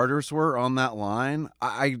the starters were on that line,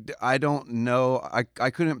 I don't know. I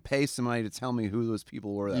couldn't pay somebody to tell me who those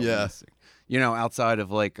people were that were Yeah. missing. Outside of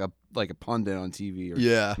like a pundit on TV or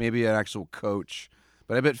Yeah. maybe an actual coach.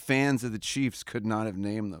 But I bet fans of the Chiefs could not have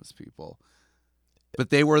named those people. But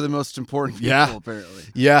they were the most important people, Yeah. apparently.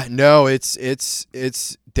 Yeah. No, it's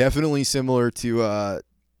definitely similar to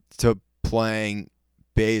playing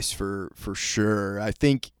bass for sure. I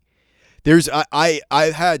think there's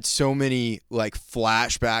I've had so many like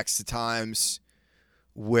flashbacks to times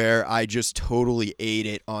where I just totally ate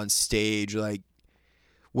it on stage. Like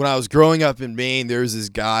when I was growing up in Maine, there was this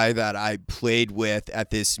guy that I played with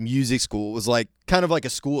at this music school. It was like kind of like a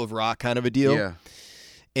school of rock kind of a deal.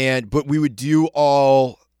 Yeah. But we would do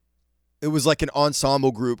all. It was like an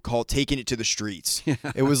ensemble group called Taking It to the Streets.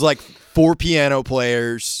 It was like 4 piano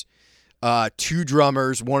players, 2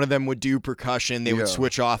 drummers. One of them would do percussion. They would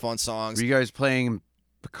switch off on songs. Were you guys playing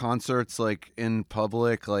concerts like in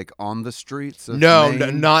public, like on the streets? No,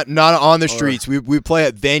 Maine? not on the streets. We play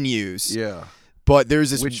at venues. Yeah. But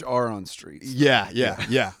there's this which are on streets.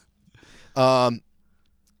 Yeah.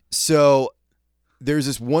 So there's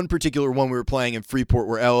this one particular one we were playing in Freeport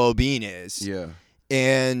where LL Bean is. Yeah.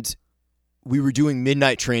 And we were doing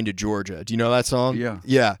Midnight Train to Georgia. Do you know that song? Yeah.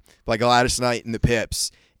 Yeah. By Gladys Knight and the Pips.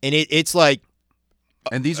 And it's like.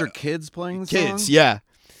 And these are kids playing the kids, song? yeah.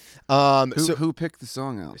 Who picked the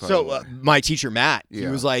song out? So my teacher, Matt, he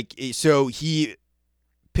was like, so he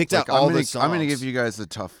picked out all the songs. I'm going to give you guys a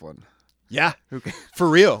tough one. Yeah. For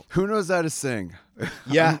real. Who knows how to sing?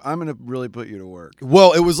 Yeah. I'm going to really put you to work.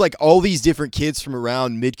 Well, it was like all these different kids from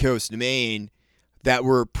around Mid-Coast Maine that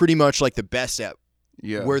were pretty much like the best at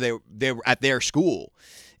where they were at their school.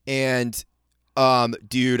 And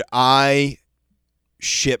dude, I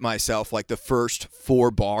shit myself like the first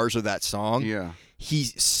 4 bars of that song. Yeah. He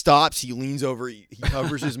stops, he leans over, he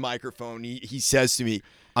covers his microphone, he says to me,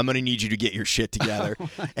 I'm going to need you to get your shit together.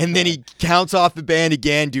 And then he counts off the band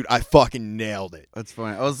again. Dude, I fucking nailed it. That's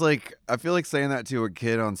funny. I was like, I feel like saying that to a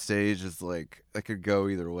kid on stage is like, that could go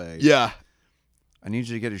either way. Yeah. I need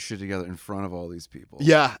you to get your shit together in front of all these people.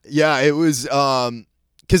 Yeah, it was,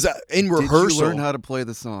 because in rehearsal. Did you learn how to play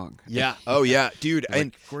the song? Yeah. Oh, yeah. Dude,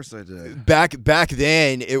 and of course I did. Back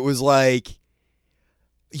then, it was like,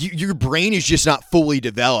 your brain is just not fully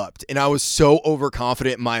developed, and I was so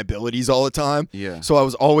overconfident in my abilities all the time. Yeah. So I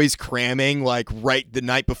was always cramming like right the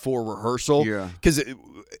night before rehearsal. Yeah. Because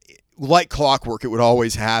like clockwork, it would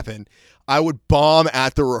always happen. I would bomb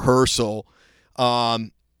at the rehearsal.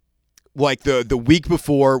 Like the week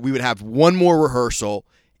before, we would have one more rehearsal,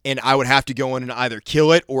 and I would have to go in and either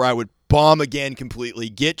kill it or I would bomb again completely.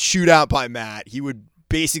 Get chewed out by Matt. He would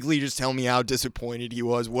basically just tell me how disappointed he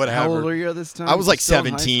was, whatever. How old were you at this time? I was like Still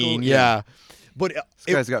in high 17, school? yeah. But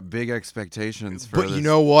this guy's got big expectations for but this you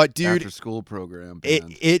know what, dude? after school program.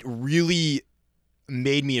 It really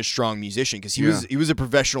made me a strong musician because he was a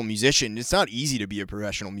professional musician. It's not easy to be a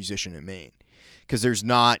professional musician in Maine because there's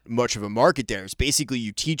not much of a market there. It's basically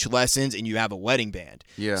you teach lessons and you have a wedding band.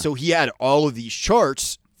 Yeah. So he had all of these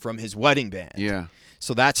charts from his wedding band. Yeah.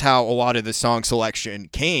 So that's how a lot of the song selection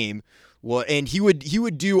came. Well, and he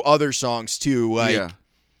would do other songs too. Like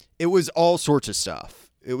it was all sorts of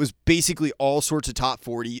stuff. It was basically all sorts of top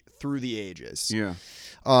 40 through the ages. Yeah.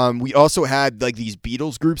 We also had like these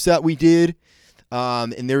Beatles groups that we did.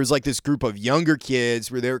 And there was like this group of younger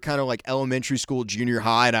kids where they were kind of like elementary school, junior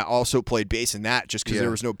high, and I also played bass in that just because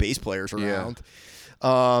there was no bass players around.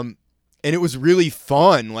 And it was really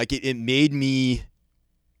fun. Like it made me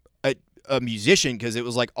a musician because it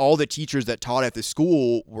was like all the teachers that taught at the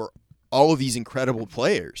school were all of these incredible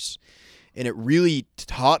players. And it really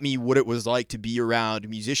taught me what it was like to be around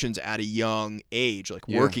musicians at a young age, like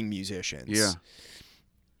working musicians. Yeah.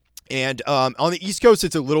 And on the East Coast,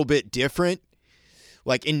 it's a little bit different.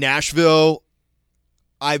 Like in Nashville,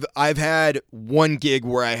 I've had one gig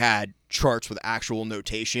where I had charts with actual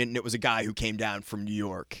notation, and it was a guy who came down from New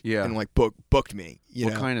York and like booked me.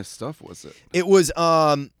 What kind of stuff was it? It was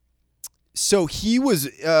so he was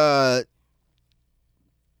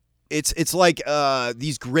it's like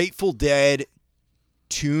these Grateful Dead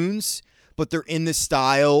tunes, but they're in the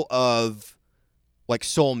style of like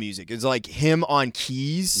soul music. It's like him on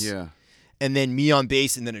keys, and then me on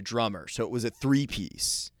bass, and then a drummer. So it was a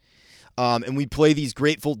 3-piece. And we play these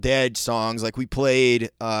Grateful Dead songs. Like we played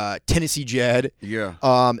Tennessee Jed,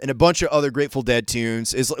 and a bunch of other Grateful Dead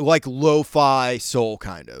tunes. It's like lo-fi soul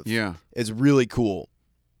kind of. Yeah, it's really cool.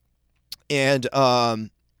 And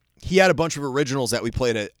he had a bunch of originals that we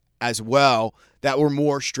played as well that were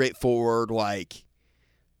more straightforward, like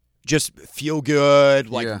just feel good,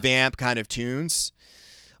 like vamp kind of tunes.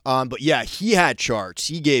 But yeah, he had charts.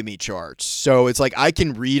 He gave me charts. So it's like I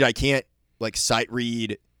can read. I can't like sight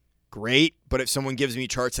read great, but if someone gives me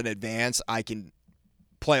charts in advance, I can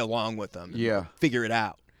play along with them and figure it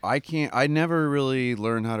out. I never really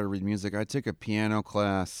learned how to read music. I took a piano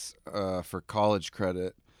class for college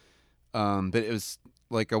credit, but it was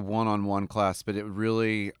like a one-on-one class, but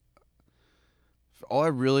all I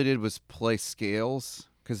really did was play scales,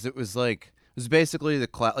 because it was basically the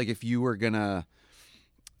class, like if you were gonna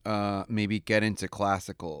maybe get into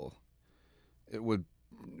classical, it would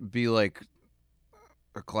be like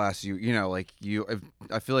a class,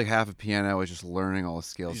 I feel like half of piano is just learning all the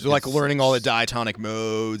scales. You're like learning all the diatonic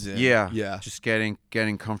modes. And, yeah, just getting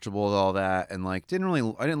comfortable with all that, and like I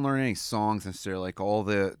didn't learn any songs necessarily. Like all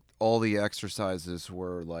the exercises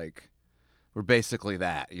were basically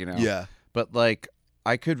that, Yeah. But like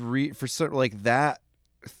I could read for certain, like that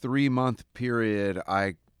 3-month period.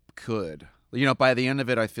 I could, by the end of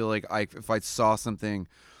it, I feel like if I saw something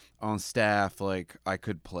on staff, like I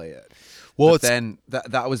could play it. Well, but then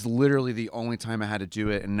that was literally the only time I had to do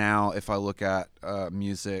it. And now if I look at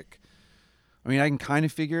music, I mean, I can kind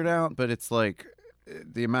of figure it out, but it's like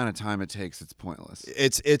the amount of time it takes, it's pointless.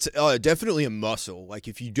 It's definitely a muscle. Like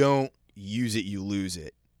if you don't use it, you lose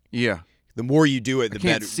it. Yeah. The more you do it, the I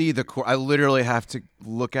can't better. see the chord. I literally have to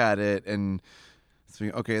look at it and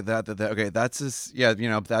think, okay, okay, that's this. Yeah,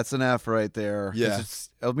 that's an F right there. Yeah.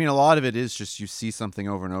 I mean, a lot of it is just you see something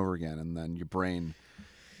over and over again, and then your brain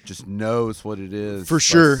just knows what it is For by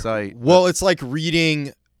sure. sight. Well, it's like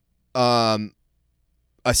reading a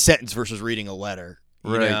sentence versus reading a letter.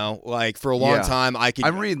 You Right. know, like for a long time,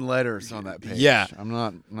 I'm reading letters on that page. Yeah. I'm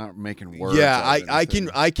not making words. Yeah, out of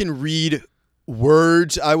I can read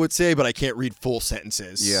words, I would say, but I can't read full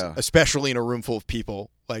sentences. Yeah. Especially in a room full of people,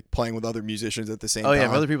 like playing with other musicians at the same Oh time. yeah,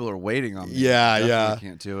 if other people are waiting on me. Yeah, I yeah.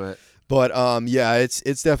 can't do it. But yeah,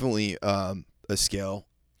 it's definitely a skill.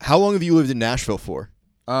 How long have you lived in Nashville for?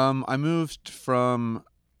 I moved from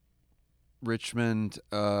Richmond.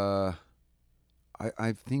 I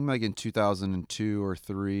think like in 2002 or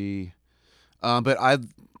 3. But I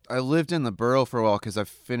lived in the borough for a while because I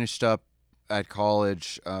finished up at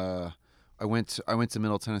college. I went to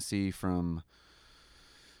Middle Tennessee from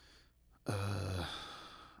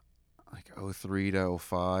like 03 to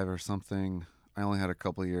 05 or something. I only had a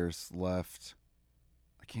couple years left.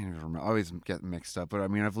 I can't even remember. I always get mixed up. But I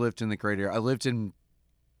mean, I've lived in the great area. I lived in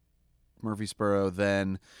Murfreesboro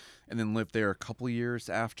then, and then lived there a couple years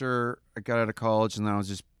after I got out of college, and then I was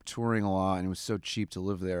just touring a lot, and it was so cheap to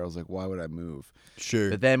live there. I was like, why would I move? Sure.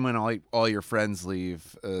 But then when all your friends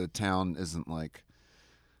leave, town doesn't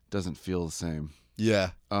feel the same.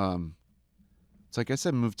 Yeah. So I guess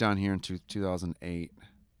I moved down here in 2008.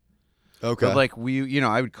 Okay. But like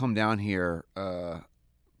I would come down here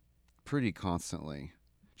pretty constantly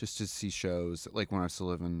just to see shows, like when I was still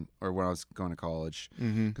living or when I was going to college,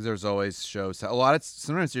 because there was always shows.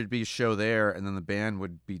 Sometimes there'd be a show there, and then the band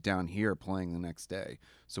would be down here playing the next day.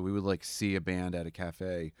 So we would like see a band at a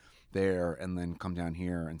cafe there, and then come down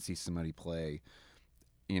here and see somebody play,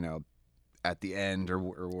 at the end or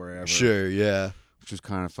wherever. Sure. Yeah. Which was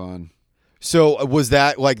kind of fun. So was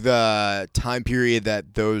that like the time period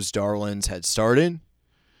that Those Darlins had started?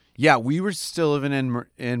 Yeah, we were still living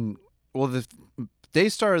they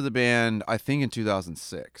started the band, I think, in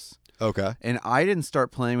 2006. Okay. And I didn't start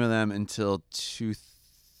playing with them until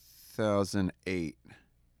 2008.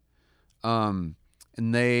 And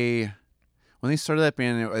when they started that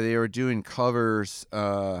band, they were doing covers.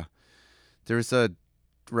 There was a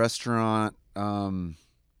restaurant that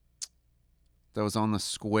was on the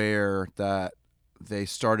square that they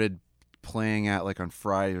started playing at like on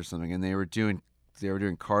Friday or something, and they were doing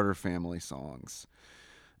Carter Family songs.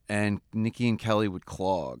 And Nikki and Kelly would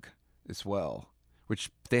clog as well, which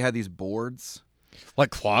they had these boards. Like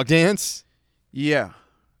clog dance? Yeah.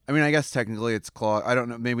 I mean, I guess technically it's clog. I don't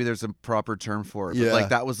know. Maybe there's a proper term for it. But Yeah.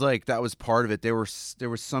 that was part of it. There were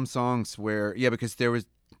some songs where, because there was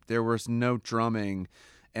no drumming,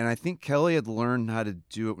 and I think Kelly had learned how to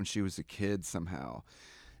do it when she was a kid somehow.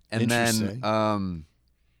 And Interesting. then,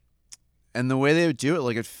 and the way they would do it,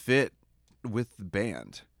 like it fit with the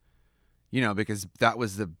band. Because that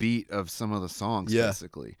was the beat of some of the songs,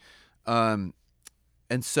 basically. And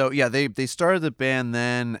so, they started the band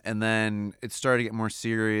then, and then it started to get more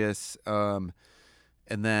serious. And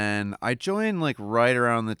then I joined like right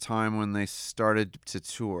around the time when they started to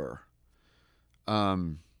tour.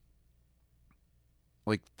 Like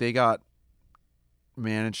they got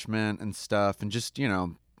management and stuff, and just, they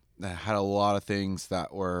had a lot of things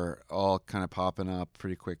that were all kind of popping up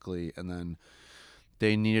pretty quickly, and then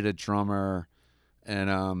they needed a drummer, and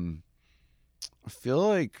I feel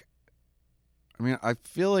like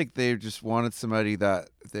they just wanted somebody that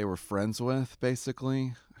they were friends with,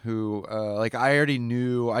 basically, who like I already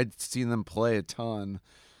knew. I'd seen them play a ton,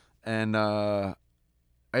 and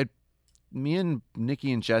me and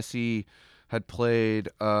Nikki and Jesse had played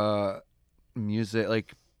music.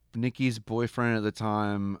 Like Nikki's boyfriend at the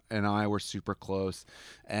time and I were super close,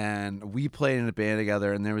 and we played in a band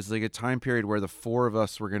together, and there was like a time period where the four of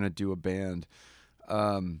us were going to do a band,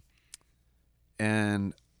 and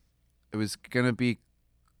it was going to be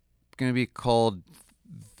called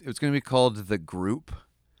it was going to be called The Group,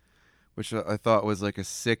 which I thought was like a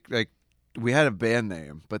sick, like we had a band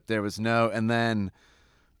name, but there was no, and then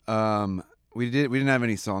we didn't have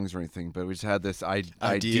any songs or anything, but we just had this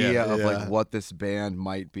idea of like what this band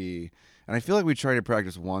might be. And I feel like we tried to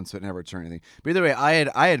practice once, but never turned anything. But either way,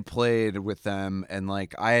 I had played with them, and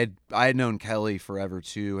like I had known Kelly forever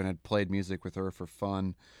too, and had played music with her for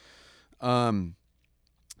fun. And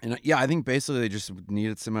yeah, I think basically they just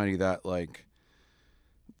needed somebody that like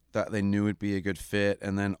that they knew would be a good fit,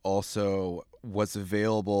 and then also was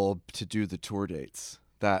available to do the tour dates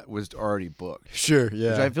that was already booked. Sure,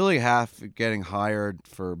 yeah. Which I feel like half getting hired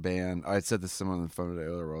for a band. I said this to someone on the phone today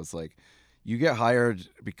where I was like, you get hired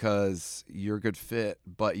because you're a good fit,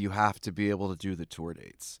 but you have to be able to do the tour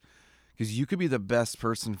dates. Because you could be the best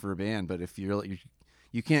person for a band, but if you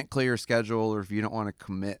can't clear your schedule, or if you don't want to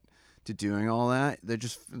commit to doing all that, they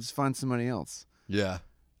just find somebody else. Yeah.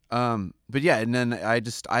 But yeah, and then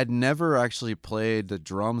I'd never actually played the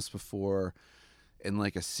drums before in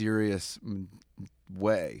like a serious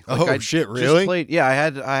way. Like shit, really? I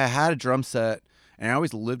had a drum set, and I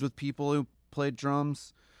always lived with people who played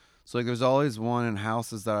drums. So like there's always one in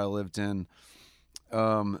houses that I lived in.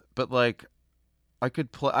 But like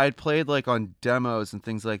I'd played like on demos and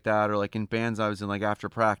things like that, or like in bands I was in, like after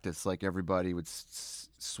practice, like everybody would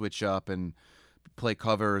switch up and play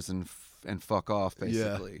covers and fuck off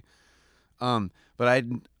basically. Yeah. But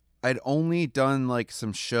I'd only done like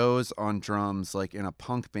some shows on drums, like in a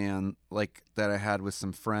punk band, like that I had with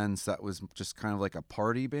some friends. That was just kind of like a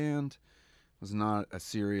party band. It was not a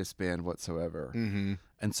serious band whatsoever. Mm-hmm.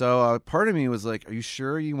 And so part of me was like, "Are you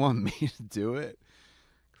sure you want me to do it?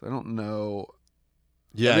 Because I don't know."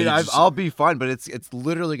 Yeah, I mean, I'll be fine, but it's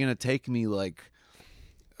literally gonna take me like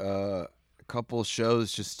a couple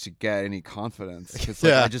shows just to get any confidence. Because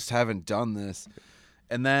like, I just haven't done this.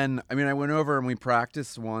 And then, I mean, I went over and we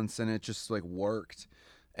practiced once, and it just like worked,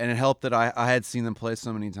 and it helped that I had seen them play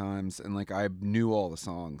so many times, and like I knew all the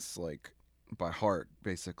songs like by heart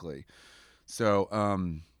basically. So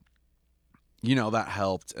that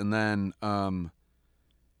helped. And then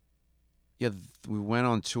we went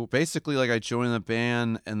on tour. Basically, like I joined the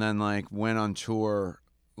band and then like went on tour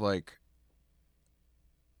like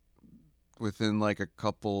within like a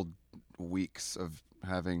couple weeks of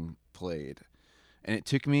having played. And it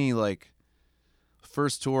took me like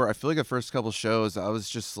first tour, I feel like the first couple shows I was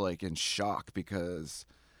just like in shock because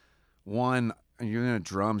one, you're in a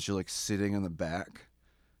drums, you're like sitting in the back.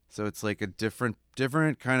 So it's like a different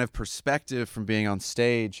kind of perspective from being on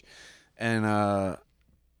stage. And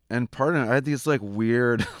part of it, I had these like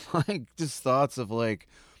weird like just thoughts of like,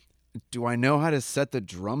 do I know how to set the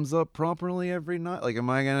drums up properly every night? Like, am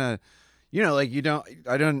I gonna, like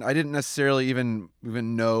I didn't necessarily even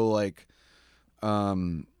know like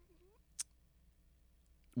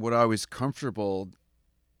what I was comfortable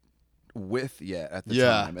with yet at the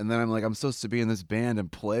time. And then I'm like, I'm supposed to be in this band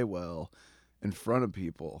and play well in front of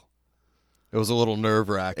people. It was a little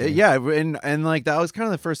nerve-wracking. Yeah, and like that was kind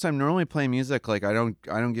of the first time. Normally playing music, like I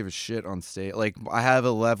don't give a shit on stage. Like I have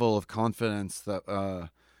a level of confidence that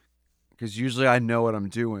because usually I know what I'm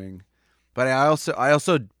doing, but I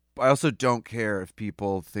also don't care if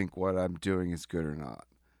people think what I'm doing is good or not,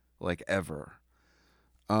 like ever.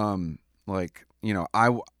 Like I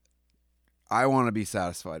want to be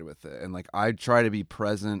satisfied with it, and like I try to be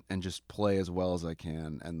present and just play as well as I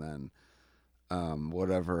can, and then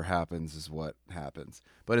whatever happens is what happens.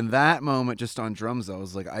 But in that moment, just on drums, I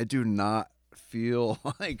was like, I do not feel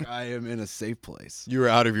like I am in a safe place. You were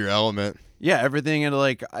out of your element. Yeah, everything, and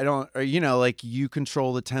like I don't, like you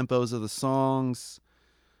control the tempos of the songs,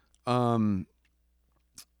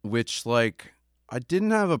 which like I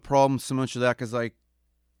didn't have a problem so much with that because like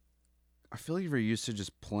I feel like if you're used to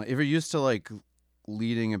just playing, if you're used to like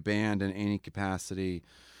leading a band in any capacity,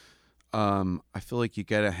 I feel like you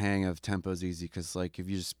get a hang of tempos easy because like if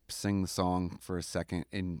you just sing the song for a second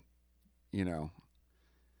and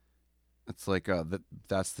it's like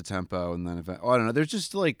that's the tempo, and then I don't know, there's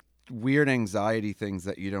just like weird anxiety things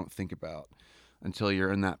that you don't think about until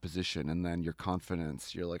you're in that position, and then your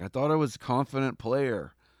confidence, you're like, I thought I was a confident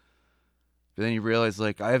player. But then you realize,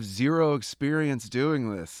 like, I have zero experience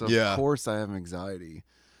doing this. So of course I have anxiety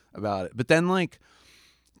about it. But then, like,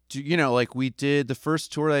 like we did, the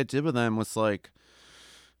first tour that I did with them was like,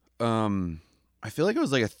 I feel like it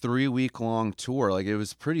was like a 3-week long tour. Like, it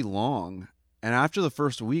was pretty long. And after the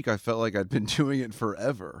first week, I felt like I'd been doing it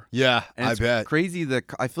forever. Yeah, and I bet. Crazy that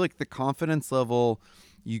I feel like the confidence level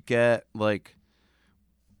you get, like,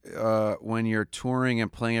 when you're touring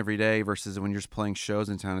and playing every day versus when you're just playing shows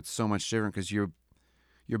in town, it's so much different because you're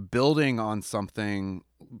building on something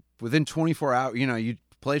within 24 hours.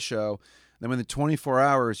 play show. Then within 24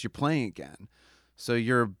 hours, you're playing again. So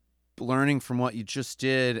you're learning from what you just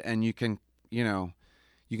did, and you can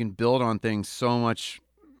build on things so much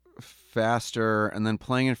faster. And then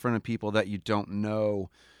playing in front of people that you don't know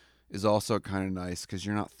is also kind of nice because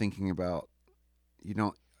you're not thinking about, I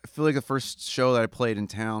feel like the first show that I played in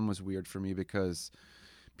town was weird for me because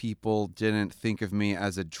people didn't think of me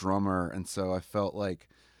as a drummer. And so I felt like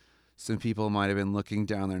some people might have been looking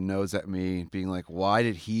down their nose at me being like, why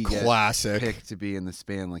did he get picked to be in this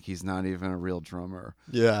band? Like, he's not even a real drummer.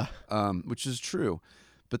 Yeah. Which is true.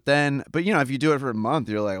 But if you do it for a month,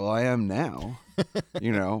 you're like, well, I am now,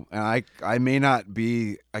 and I may not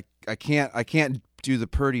be, I can't do the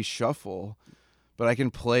Purdy shuffle, but I can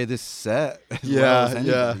play this set as well as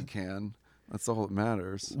anybody can. That's all that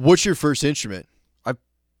matters. What's your first instrument? I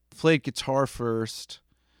played guitar first,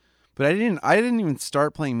 but I didn't even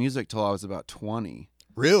start playing music till I was about 20.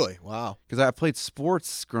 Really? Wow. Because I played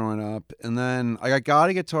sports growing up, and then I got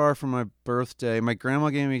a guitar for my birthday. My grandma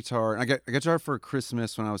gave me a guitar. I got a guitar for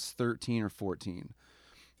Christmas when I was 13 or 14.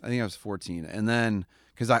 I think I was 14. And then,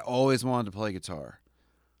 because I always wanted to play guitar.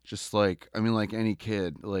 Just like any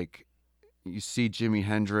kid. Like, you see Jimi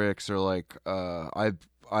Hendrix, or like, I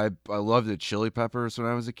loved the Chili Peppers when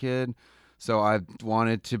I was a kid. So I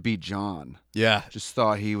wanted to be John. Yeah. Just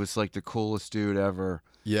thought he was like the coolest dude ever.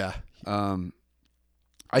 Yeah.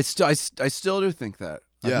 I still do think that.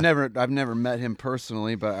 Yeah. I've never met him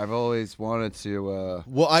personally, but I've always wanted to.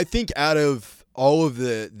 Well, I think out of all of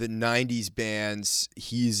the 90s bands,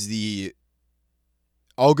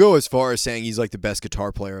 I'll go as far as saying he's like the best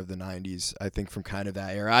guitar player of the 90s, I think, from kind of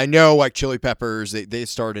that era. I know like Chili Peppers, they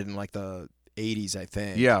started in like the 80s, I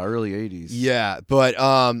think. Yeah, early 80s. Yeah, but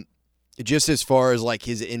just as far as like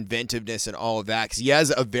his inventiveness and all of that, because he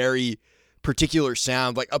has a very particular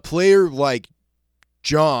sound. Like a player like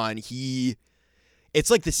John,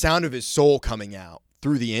 it's like the sound of his soul coming out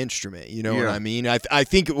through the instrument. You know what I mean? I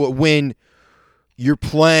think when you're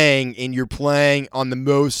playing on the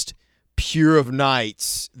most pure of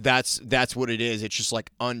nights, that's what it is. It's just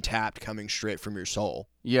like untapped, coming straight from your soul.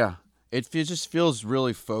 Yeah, it just feels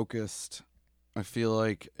really focused. I feel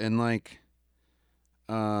like, and like,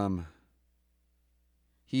 I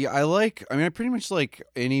pretty much like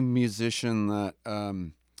any musician that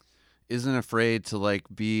isn't afraid to like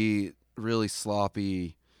be really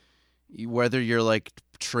sloppy, whether you're like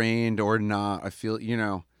trained or not. I feel, I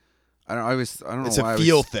don't know. It's why a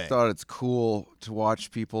feel I thing. Thought it's cool to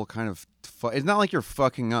watch people kind of. It's not like you're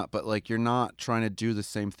fucking up, but like you're not trying to do the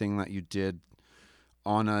same thing that you did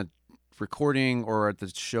on a recording or at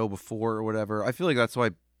the show before or whatever. I feel like that's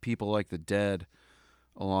why people like the Dead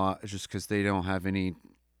a lot. It's just because they don't have any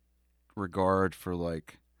regard for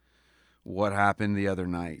like what happened the other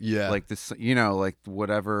night. Yeah, like this, like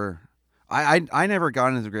whatever. I never got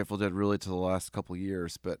into the Grateful Dead really till the last couple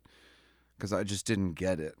years, but because I just didn't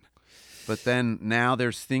get it. But then now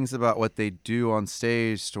there's things about what they do on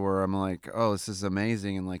stage to where I'm like, oh, this is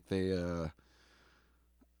amazing, and like they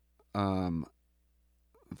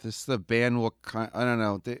the band will I don't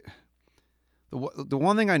know. The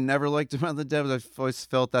one thing I never liked about the Dead was I always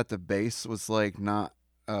felt that the bass was like not.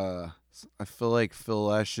 I feel like Phil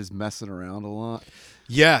Lesh is messing around a lot.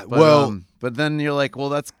 Yeah, but then you're like, well,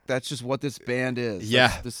 that's just what this band is.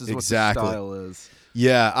 Yeah, this is exactly what the style is.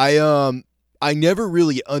 Yeah, I never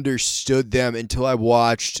really understood them until I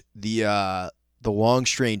watched the Long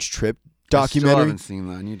Strange Trip documentary. I still haven't seen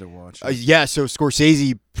that. I need to watch it. Yeah, so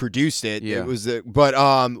Scorsese produced it. Yeah. It was but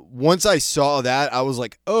once I saw that, I was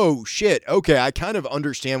like, oh shit, okay, I kind of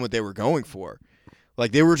understand what they were going for.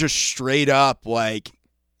 Like they were just straight up like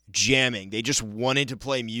jamming. They just wanted to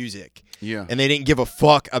play music. Yeah. And they didn't give a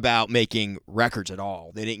fuck about making records at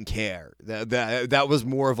all. They didn't care. That was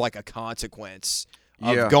more of like a consequence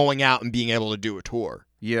of going out and being able to do a tour.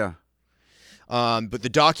 Yeah. But the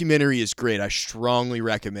documentary is great. I strongly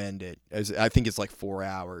recommend it. I think it's like 4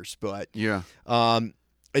 hours, but yeah.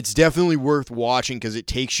 It's definitely worth watching because it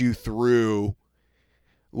takes you through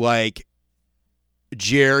like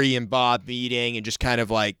Jerry and Bob meeting and just kind of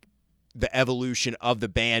like the evolution of the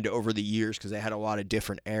band over the years because they had a lot of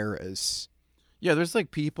different eras. Yeah, there's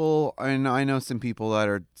like people, I know some people that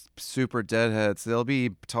are super Deadheads. They'll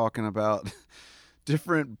be talking about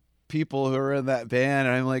different people who are in that band,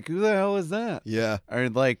 and I'm like, who the hell is that? Yeah. Or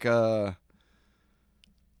like, I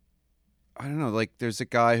don't know, like there's a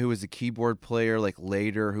guy who was a keyboard player like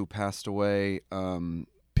later who passed away.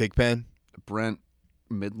 Pigpen? Brent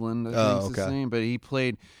Midland, I think is his name, but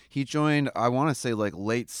he joined, I want to say like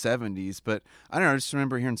late 70s, but I don't know, I just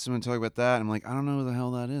remember hearing someone talk about that, and I'm like, I don't know who the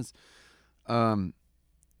hell that is.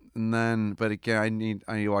 And then, but again, I need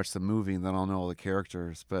to watch the movie, and then I'll know all the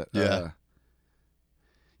characters. But yeah,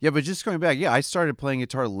 but just going back, I started playing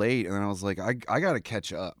guitar late, and then I was like, I got to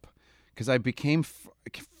catch up, because I became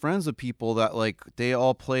friends with people that like they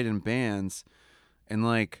all played in bands, and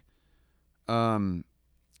like, again,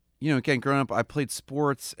 growing up, I played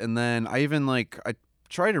sports, and then I even like I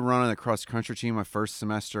tried to run on the cross country team my first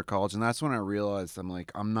semester of college, and that's when I realized I'm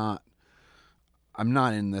like I'm not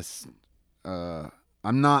in this.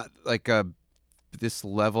 I'm not like this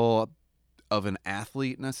level of an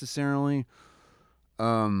athlete necessarily.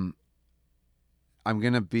 I'm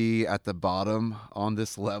gonna be at the bottom on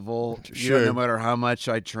this level, Sure. no matter how much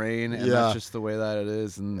I train, and that's just the way that it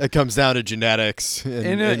is. And it comes down to genetics.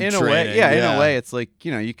 In a way, in a way, it's like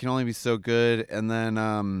you can only be so good. And then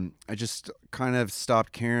I just kind of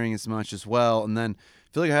stopped caring as much as well. And then I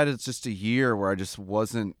feel like I had just a year where I just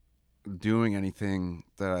wasn't doing anything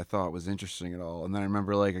that I thought was interesting at all. And then I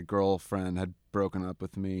remember like a girlfriend had broken up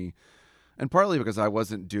with me, and partly because I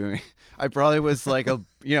wasn't doing, I probably was like in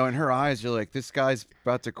her eyes, you're like, this guy's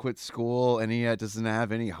about to quit school and he doesn't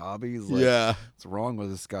have any hobbies. Like, what's wrong with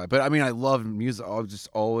this guy? But I mean, I love music. I was just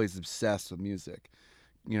always obsessed with music.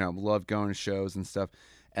 Loved going to shows and stuff.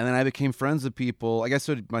 And then I became friends with people, I guess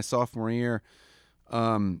my sophomore year,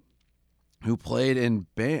 who played in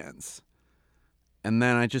bands. And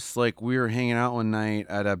then I just we were hanging out one night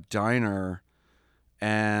at a diner,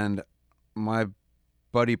 and my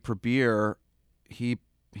buddy Prabir, he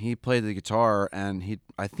played the guitar, and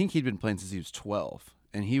I think he'd been playing since he was 12,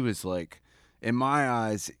 and he was like, in my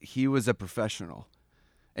eyes, he was a professional.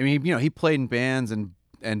 I mean, he played in bands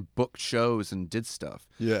and booked shows and did stuff.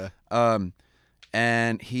 Yeah.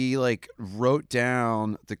 And he wrote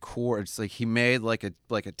down the chords. Like he made like a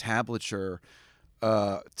tablature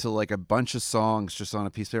to a bunch of songs just on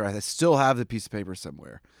a piece of paper. I still have the piece of paper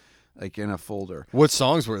somewhere, in a folder. What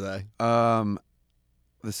songs were they?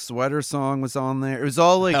 The Sweater song was on there. It was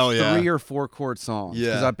all 3 or 4 chord songs.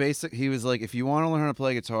 Yeah. Because he was like, if you want to learn how to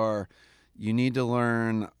play guitar, you need to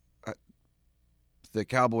learn the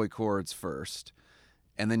cowboy chords first,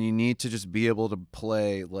 and then you need to just be able to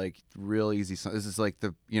play real easy songs. This is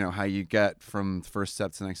the how you get from first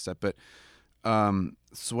step to the next step. But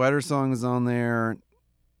Sweater song is on there.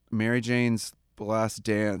 Mary Jane's Last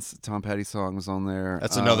Dance, Tom Petty song was on there.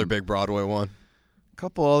 That's another big Broadway one. A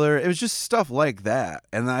couple other. It was just stuff like that.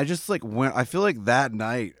 And then I just went. I feel like that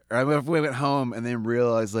night, I went home and then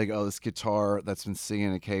realized oh, this guitar that's been sitting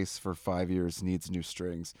in a case for 5 years needs new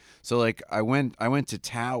strings. So I went to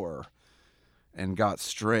Tower and got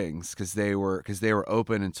strings because they were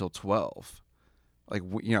open until 12.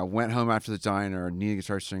 Went home after the diner, needed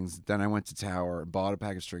guitar strings. Then I went to Tower, bought a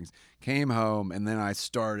pack of strings, came home, and then I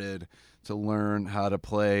started to learn how to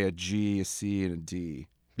play a G, a C, and a D.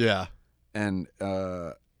 Yeah. And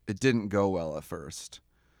it didn't go well at first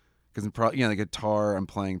because the guitar I'm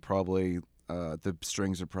playing probably the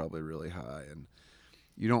strings are probably really high, and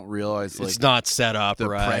you don't realize it's not set up the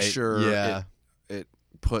right. pressure it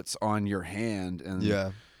puts on your hand,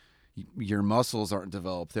 and your muscles aren't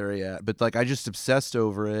developed there yet. But I just obsessed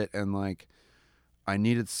over it, and I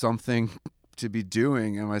needed something to be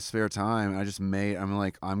doing in my spare time. I just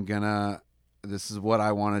this is what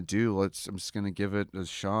I want to do. I'm just gonna give it a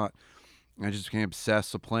shot. I just became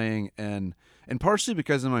obsessed with playing, and partially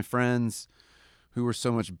because of my friends who were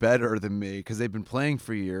so much better than me because they've been playing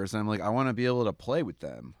for years. And I'm I want to be able to play with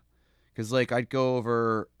them. Because I'd go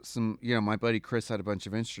over some, my buddy Chris had a bunch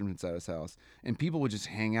of instruments at his house, and people would just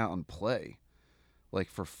hang out and play,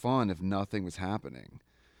 for fun if nothing was happening.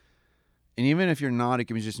 And even if you're not a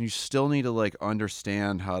musician, you still need to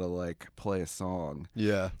understand how to play a song.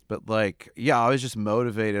 Yeah. But I was just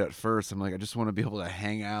motivated at first. I'm I just want to be able to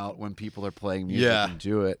hang out when people are playing music and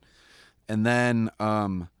do it. And then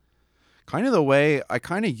kind of the way I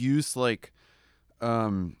kind of used the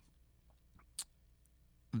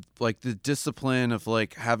discipline of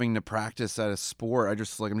having to practice at a sport. I'm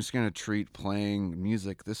just going to treat playing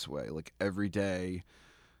music this way. Every day,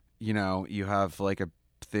 you have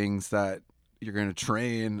things that you're going to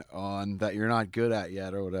train on that you're not good at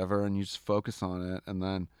yet or whatever, and you just focus on it. And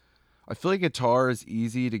then I feel guitar is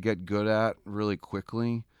easy to get good at really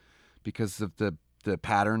quickly because of the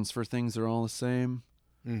patterns for things are all the same.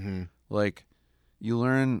 Mm-hmm. You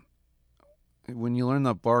learn when you learn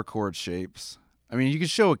the bar chord shapes. I mean, you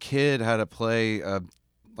could show a kid how to play a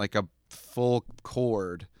full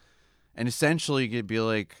chord, and essentially you could be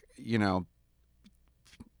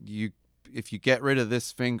if you get rid of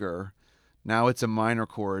this finger, now it's a minor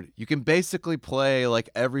chord. You can basically play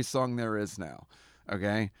every song there is now,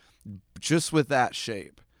 okay? Just with that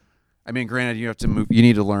shape. I mean, granted, you have to move. You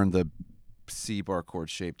need to learn the C bar chord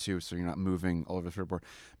shape too, so you're not moving all over the fretboard.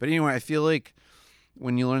 But anyway, I feel like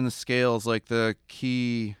when you learn the scales, like the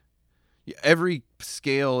key, every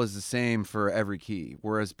scale is the same for every key.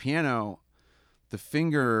 Whereas piano, the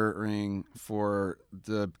fingering for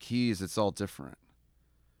the keys, it's all different.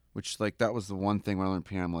 Which, like, that was the one thing when I learned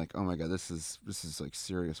piano, I'm like, oh my god, this is like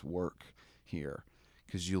serious work here,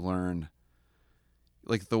 because you learn,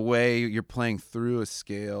 like, the way you're playing through a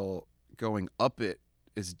scale, going up it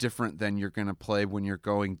is different than you're gonna play when you're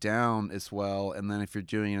going down as well. And then if you're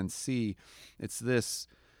doing it in C, it's this,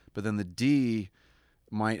 but then the D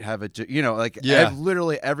might have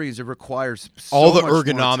literally everything. It requires all the much more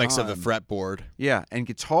ergonomics of the time. fretboard. Yeah, and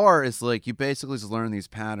guitar is like you basically just learn these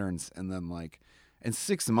patterns, and then like in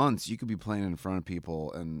 6 months you could be playing in front of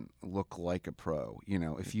people and look like a pro.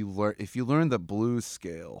 If you learn the blues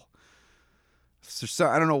scale. So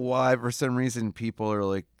I don't know why, for some reason, people are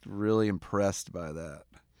like really impressed by that.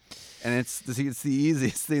 And it's the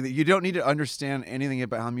easiest thing, that you don't need to understand anything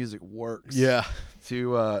about how music works. Yeah.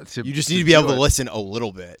 To you just need to be able to listen a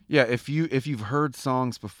little bit. Yeah, if you've heard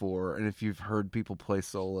songs before, and if you've heard people play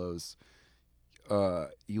solos,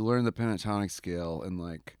 you learn the pentatonic scale, and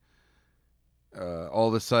like all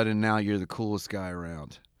of a sudden now you're the coolest guy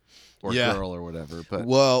around, or girl, or whatever. But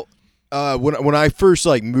when I first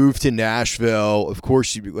like moved to Nashville, of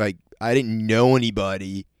course, I didn't know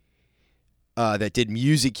anybody that did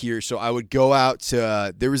music here, so I would go out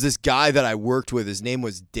to. There was this guy that I worked with. His name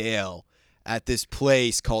was Dale. At this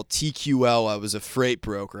place called TQL, I was a freight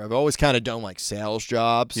broker. I've always kind of done like sales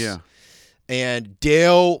jobs. Yeah. And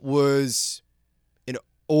Dale was an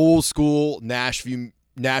old school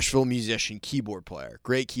Nashville musician, keyboard player,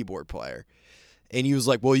 great keyboard player. And he was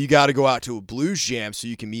like, well, you got to go out to a blues jam so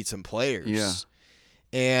you can meet some players. Yeah.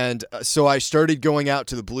 And so I started going out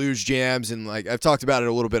to the blues jams, and like I've talked about it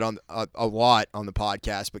a little bit a lot on the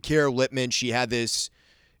podcast, but Kara Lippman, she had this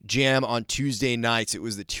jam on Tuesday nights. It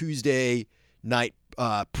was the Tuesday night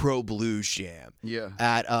pro blues jam. Yeah.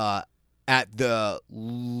 At the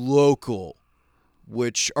local,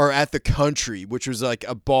 at the country, which was like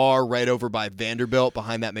a bar right over by Vanderbilt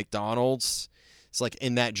behind that McDonald's. It's like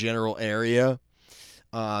in that general area.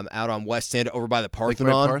 Out on West End over by the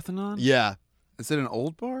Parthenon. Like by Parthenon? Yeah. Is it an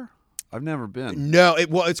old bar? I've never been. No,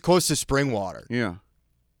 it's close to Springwater. Yeah.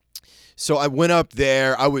 So I went up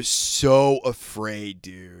there. I was so afraid,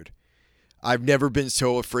 dude. I've never been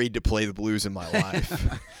so afraid to play the blues in my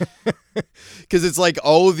life. Because it's like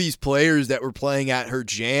all of these players that were playing at her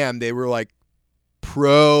jam, they were like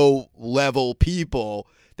pro-level people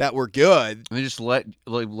that were good. And they just let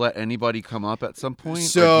anybody come up at some point?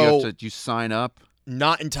 So or do you sign up?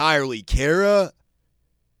 Not entirely. Kara,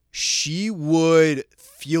 she would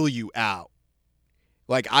feel you out.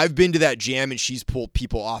 Like, I've been to that jam, and she's pulled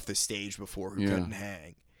people off the stage before who couldn't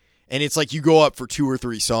hang. And it's like you go up for 2 or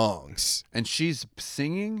 3 songs. And she's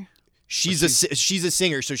singing? She's a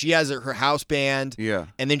singer, so she has her house band. Yeah.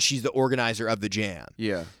 And then she's the organizer of the jam.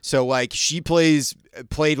 Yeah. So, like, she played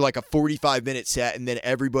like a 45-minute set, and then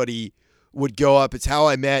everybody would go up. It's how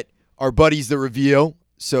I met our buddies, The Reveal.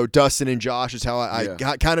 So, Dustin and Josh is how I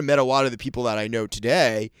kind of met a lot of the people that I know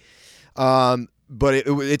today. But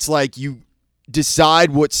it's like you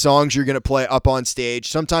decide what songs you're going to play up on stage.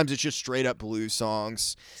 Sometimes it's just straight up blues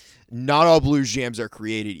songs. Not all blues jams are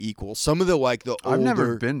created equal. Some of the older... I've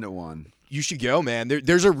never been to one. You should go, man.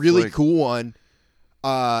 There's a really cool one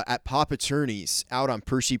at Papa Turney's out on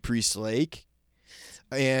Percy Priest Lake.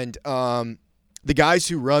 And the guys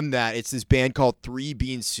who run that, it's this band called 3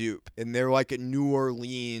 Bean Soup. And they're like a New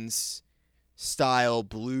Orleans style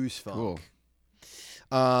blues funk.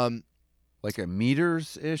 Cool. Like a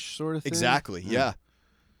meters-ish sort of thing? Exactly, yeah.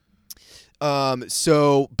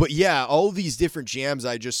 But yeah, all of these different jams,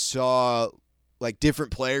 I just saw like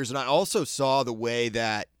different players, and I also saw the way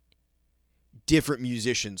that different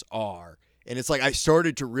musicians are. And it's like I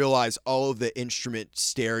started to realize all of the instrument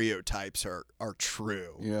stereotypes are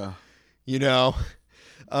true. Yeah. You know?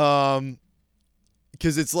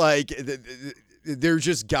 Because it's like they're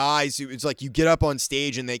just guys who, it's like you get up on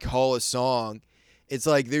stage and they call a song. It's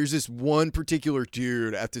like there's this one particular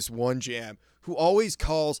dude at this one jam who always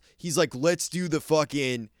calls, he's like, let's do the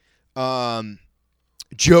fucking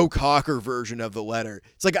Joe Cocker version of the letter.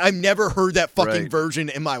 It's like, I've never heard that fucking version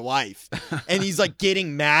in my life. And he's like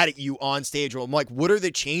getting mad at you on stage. Well, I'm like, what are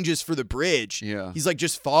the changes for the bridge? Yeah. He's like,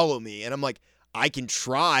 just follow me. And I'm like, I can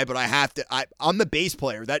try, but I have to, I'm the bass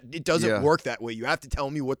player. It doesn't work that way. You have to tell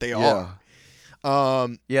me what they are.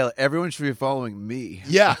 Everyone should be following me.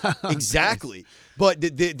 Yeah, exactly. But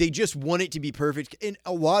they just want it to be perfect. And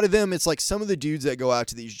a lot of them, it's like some of the dudes that go out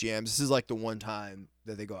to these jams, this is like the one time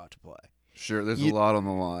that they go out to play. Sure, there's a lot on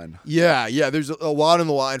the line. Yeah, there's a lot on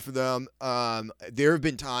the line for them. There have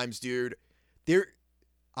been times, dude.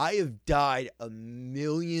 I have died a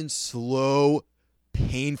million slow,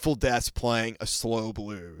 painful deaths playing a slow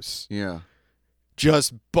blues. Yeah.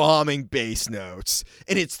 Just bombing bass notes.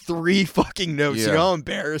 And it's 3 fucking notes. Yeah. You know how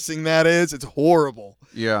embarrassing that is? It's horrible.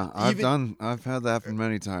 Yeah, I've had that happen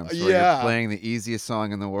many times. Where Yeah. you're playing the easiest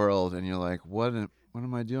song in the world, and you're like, what am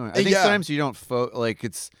I doing? I think sometimes you don't like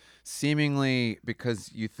it's seemingly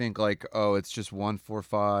because you think like, oh, it's just 1 4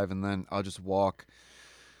 5, and then I'll just walk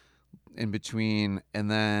in between,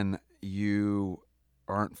 and then you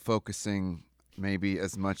aren't focusing maybe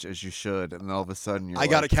as much as you should, and all of a sudden you're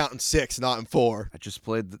got to count in 6, not in 4. I just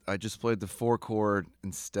played the 4 chord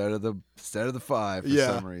instead of the 5 for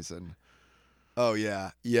some reason. Oh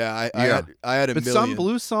yeah. I had a but million. some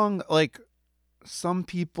blues song, like some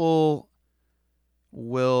people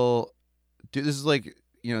will do this is like,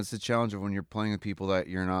 you know, it's the challenge of when you're playing with people that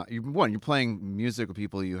you're playing music with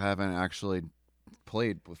people you haven't actually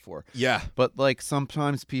played before. Yeah. But like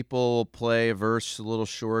sometimes people will play a verse a little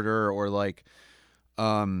shorter, or like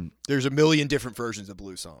there's a million different versions of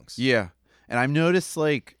blues songs. Yeah. And I've noticed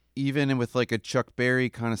like even with like a Chuck Berry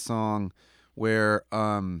kind of song where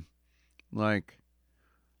like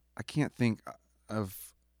I can't think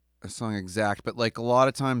of a song exact, but like a lot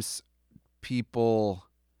of times people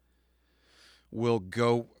will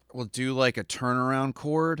do like a turnaround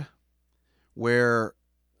chord where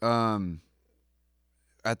in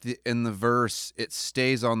the verse it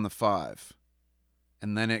stays on the 5,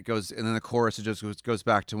 and then it goes, and then the chorus it just goes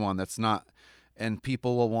back to 1. That's not, and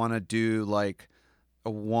people will want to do like a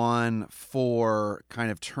 1 4 kind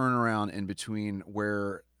of turnaround in between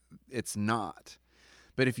where it's not.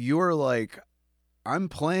 But if you're like, I'm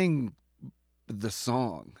playing the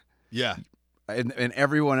song, Yeah. and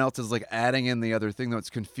everyone else is like adding in the other thing, that's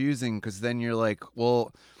confusing, because then you're like,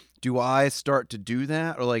 well, do I start to do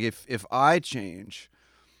that? Or like if I change,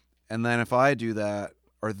 and then if I do that,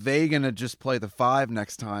 are they going to just play the 5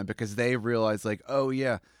 next time because they realize like, oh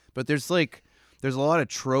yeah. But there's a lot of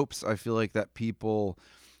tropes I feel like that people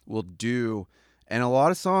will do, and a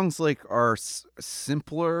lot of songs like are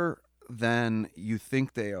simpler than you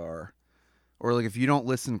think they are. Or like if you don't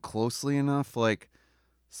listen closely enough, like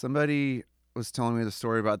somebody was telling me the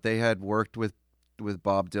story about they had worked with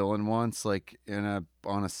Bob Dylan once, like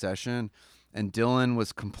on a session, and Dylan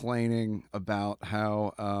was complaining about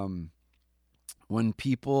how when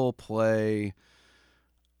people play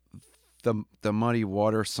the Muddy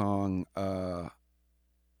Water song, I'm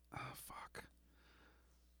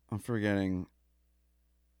forgetting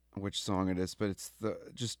which song it is, but it's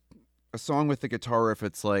just a song with the guitar riff.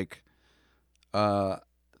 It's like they'll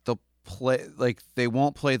play, like they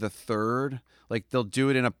won't play the 3rd, like they'll do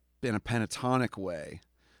it in a pentatonic way.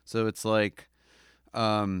 So it's like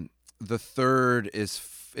the 3rd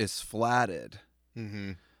is flatted.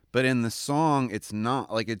 Mm-hmm. But in the song, it's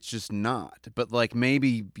not, like, it's just not. But, like,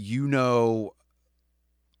 maybe,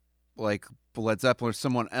 like, Led Zeppelin or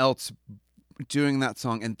someone else doing that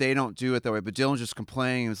song, and they don't do it that way. But Dylan's just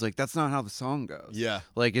complaining. He was like, that's not how the song goes. Yeah.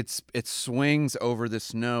 Like, it swings over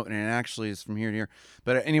this note, and it actually is from here to here.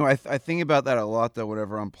 But anyway, I think about that a lot, though,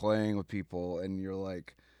 whenever I'm playing with people, and you're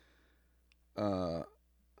like,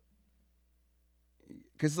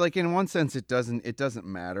 because, like, in one sense, it doesn't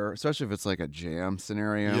matter, especially if it's like a jam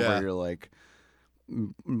scenario where you're like,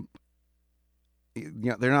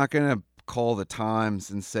 they're not gonna call the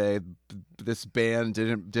times and say this band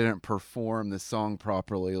didn't perform this song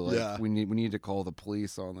properly. Like, we need to call the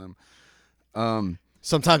police on them.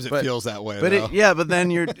 Sometimes it feels that way. But though. but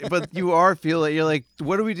then you're like,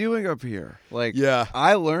 what are we doing up here? Like,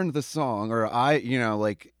 I learned the song, or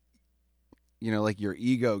like your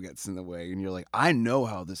ego gets in the way, and you're like, I know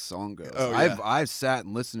how this song goes. I've sat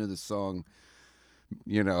and listened to this song,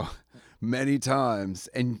 many times,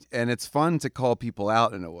 and it's fun to call people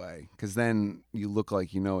out in a way, because then you look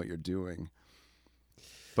like you know what you're doing.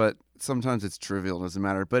 But sometimes it's trivial, it doesn't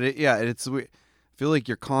matter. But I feel like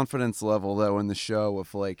your confidence level though in the show,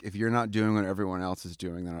 of like, if you're not doing what everyone else is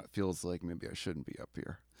doing, then it feels like maybe I shouldn't be up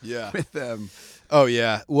here. Yeah. With them. Oh,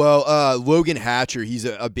 yeah. Well, Logan Hatcher, he's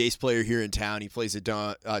a bass player here in town. He plays a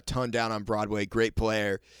ton down on Broadway. Great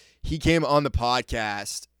player. He came on the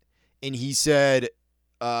podcast, and he said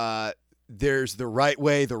there's the right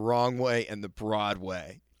way, the wrong way, and the broad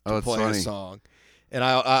way to play a song. And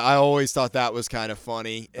I always thought that was kind of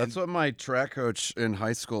funny. That's what my track coach in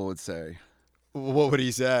high school would say. What would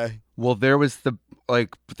he say? Well, there was the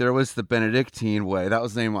Benedictine way. That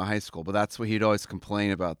was the name of my high school, but that's what he'd always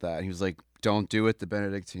complain about. That he was like, "Don't do it the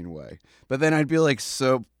Benedictine way." But then I'd be like,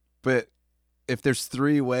 "So, but if there's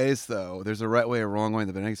three ways though, there's a right way, a wrong way, and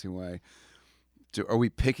the Benedictine way. Are we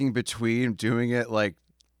picking between doing it like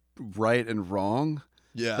right and wrong?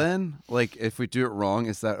 Yeah. Then, like, if we do it wrong,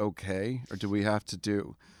 is that okay, or do we have to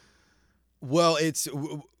do? Well, it's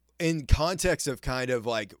in context of kind of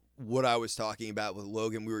like what I was talking about with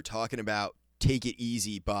Logan. We were talking about "Take It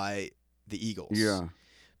Easy" by the Eagles. Yeah.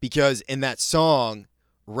 Because in that song,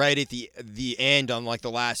 right at the end on like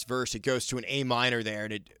the last verse, it goes to an A minor there,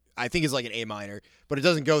 and I think it's like an A minor, but it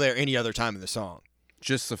doesn't go there any other time in the song.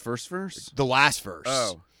 Just the first verse? The last verse.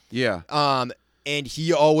 Oh, yeah. And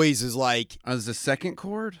he always is like, Is the second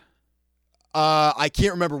chord? I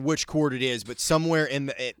can't remember which chord it is, but somewhere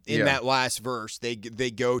in that last verse, they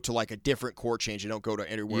go to like a different chord change. They don't go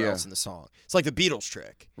to anywhere else in the song. It's like the Beatles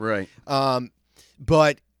trick. Right.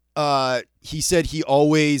 But he said he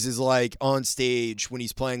always is like on stage when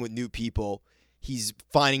he's playing with new people. He's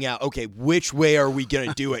finding out, okay, which way are we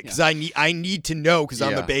gonna do it? Because I need to know because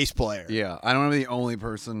I'm the bass player. Yeah, I don't want to be the only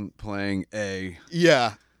person playing A.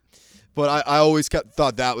 Yeah, but I always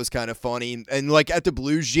thought that was kind of funny. And like at the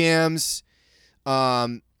blues jams,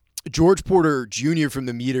 George Porter Jr. from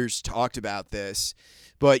the Meters talked about this.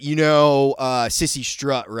 But you know, Sissy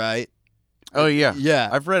Strut, right? Oh yeah, yeah.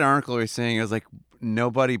 I've read an article where saying it was like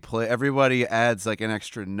everybody adds like an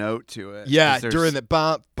extra note to it. Yeah, during the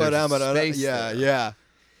bump, yeah. yeah.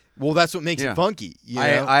 Well, that's what makes it funky. You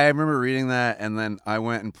know? I remember reading that, and then I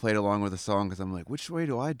went and played along with the song because I'm like, which way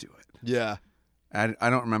do I do it? Yeah. I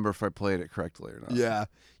don't remember if I played it correctly or not. Yeah.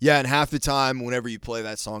 Yeah, and half the time, whenever you play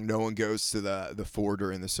that song, no one goes to the four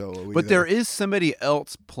during the solo either. But there is somebody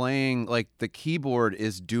else playing, like the keyboard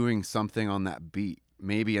is doing something on that beat,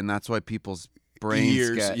 maybe, and that's why people's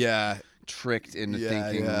brains get tricked into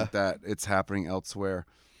thinking that it's happening elsewhere.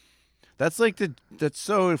 That's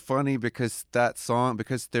so funny because that song,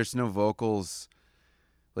 because there's no vocals,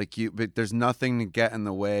 but there's nothing to get in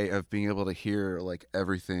the way of being able to hear like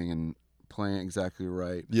everything and playing exactly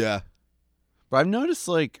right. Yeah. But I've noticed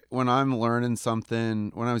like when I'm learning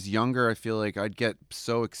something, when I was younger, I feel like I'd get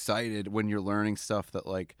so excited when you're learning stuff that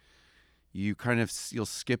like you'll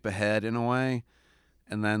skip ahead in a way,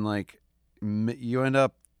 and then like you end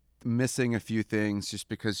up missing a few things just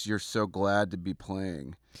because you're so glad to be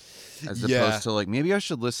playing, as opposed to like maybe I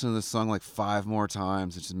should listen to this song like 5 more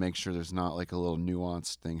times and just make sure there's not like a little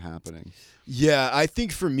nuanced thing happening. Yeah, I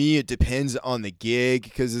think for me it depends on the gig,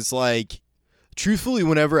 because it's like, truthfully,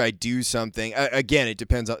 whenever I do something, again, it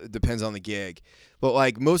depends on the gig, but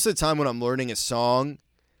like most of the time when I'm learning a song,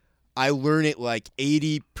 I learn it like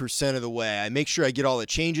 80% of the way. I make sure I get all the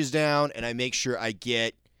changes down, and I make sure I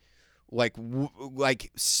get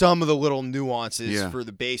like some of the little nuances for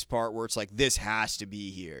the bass part where it's like, this has to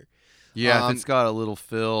be here. Yeah, if it's got a little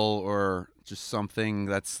fill or just something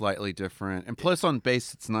that's slightly different. And plus on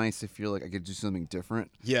bass, it's nice if you're like, I could do something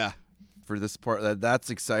different. Yeah. For this part, that's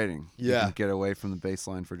exciting. Yeah. You can get away from the bass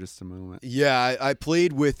line for just a moment. Yeah, I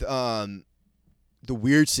played with the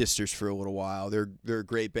Weird Sisters for a little while. They're a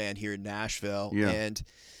great band here in Nashville. Yeah. And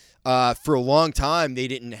for a long time, they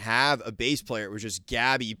didn't have a bass player. It was just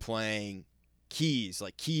Gabby playing keys,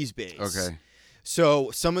 like keys bass. Okay.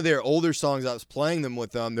 So some of their older songs, I was playing them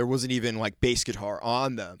with them, there wasn't even like bass guitar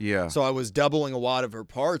on them. Yeah. So I was doubling a lot of her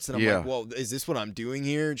parts, and I'm like, well, is this what I'm doing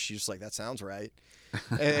here? And she's just like, that sounds right.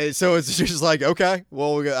 And so it's just like, okay,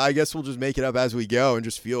 well, I guess we'll just make it up as we go and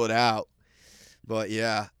just feel it out. But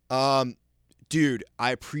yeah. Dude,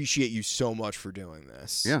 I appreciate you so much for doing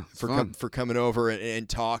this. Yeah, for coming over and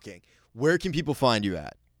talking. Where can people find you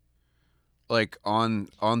at? Like on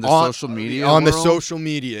the social media? On the world? social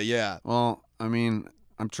media, yeah. Well, I mean,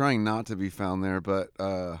 I'm trying not to be found there, but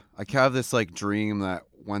I have this like dream that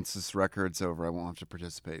once this record's over, I won't have to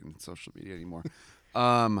participate in social media anymore.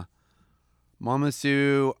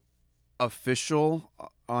 Mamasu official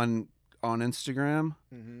on Instagram,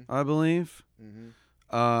 I believe.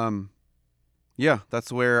 Yeah,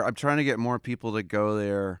 that's where I'm trying to get more people to go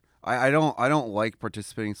there. I don't like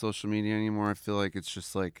participating in social media anymore. I feel like it's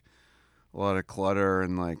just like a lot of clutter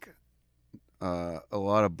and like a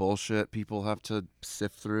lot of bullshit people have to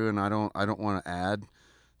sift through, and I don't want to add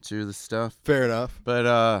to the stuff. Fair enough.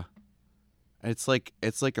 But it's like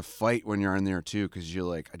a fight when you're in there too, because you're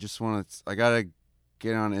like, I gotta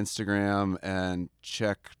get on Instagram and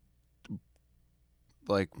check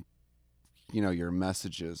like, you know, your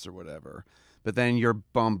messages or whatever. But then you're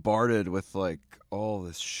bombarded with like all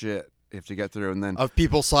this shit you have to get through, and then of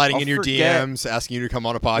people sliding in your DMs asking you to come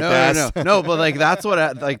on a podcast. No, but like that's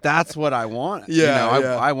what I want. Yeah, you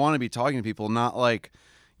know, I want to be talking to people, not like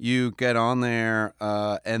you get on there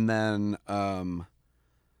and then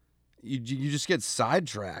you just get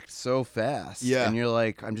sidetracked so fast. Yeah. And you're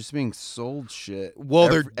like, I'm just being sold shit. Well,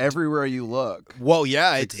 they're everywhere you look. Well,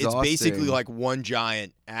 yeah, it's basically exhausting. like one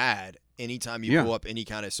giant ad. Anytime you pull up any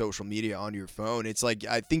kind of social media on your phone, it's like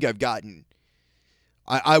I think I've gotten.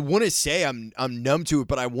 I want to say I'm numb to it,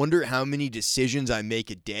 but I wonder how many decisions I make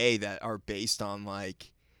a day that are based on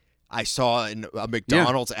like I saw a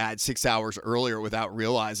McDonald's ad 6 hours earlier without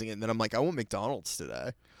realizing it, and then I'm like, I want McDonald's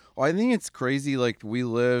today. Well, I think it's crazy. Like we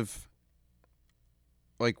live.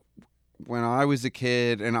 Like when I was a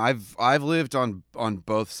kid, and I've lived on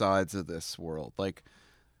both sides of this world. Like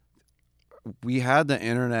we had the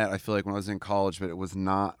internet, I feel like when I was in college, but it was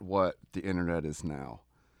not what the internet is now.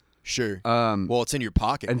 Sure. Well, it's in your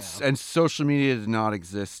pocket and now. And social media did not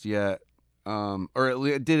exist yet, or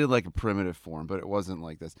it did in like a primitive form, but it wasn't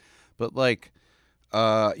like this. But like,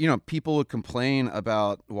 people would complain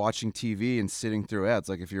about watching TV and sitting through ads.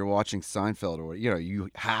 Like if you're watching Seinfeld or you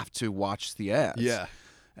have to watch the ads. Yeah.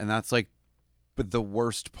 And that's like, but the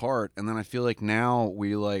worst part. And then I feel like now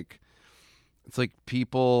we like, it's like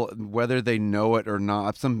people, whether they know it or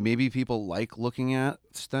not, maybe people like looking at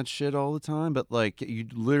that shit all the time, but like you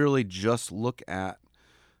literally just look at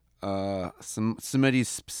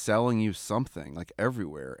somebody's selling you something like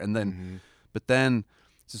everywhere. And then, but then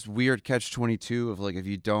it's this weird catch-22 of like, if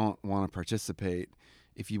you don't want to participate,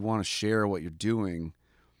 if you want to share what you're doing,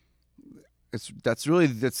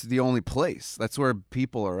 that's the only place. That's where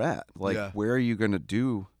people are at. Like, where are you going to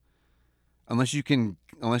do? Unless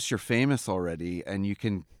you're famous already and you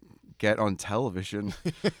can get on television,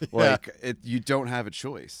 you don't have a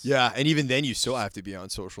choice. Yeah, and even then you still have to be on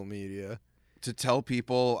social media to tell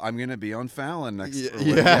people I'm going to be on Fallon next.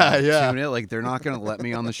 Yeah. Tune in. Like they're not going to let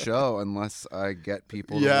me on the show unless I get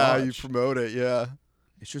people to watch. You promote it. Yeah,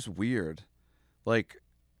 it's just weird. Like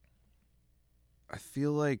I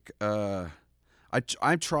feel like I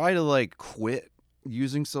try to like quit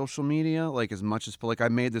using social media like as much as I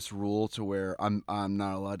made this rule to where I'm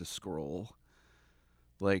not allowed to scroll.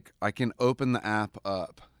 Like I can open the app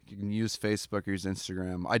up. You can use Facebook or use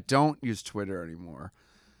Instagram. I don't use Twitter anymore.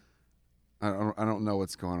 I don't know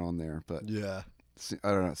what's going on there, but yeah, I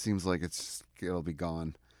don't know. It seems like it'll be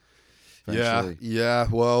gone eventually. Yeah.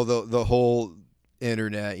 Well, the whole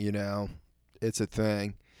internet, it's a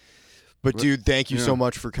thing. But dude, thank you so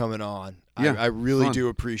much for coming on. Yeah, I really fun. do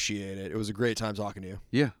appreciate it. It was a great time talking to you.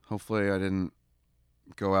 Yeah, hopefully I didn't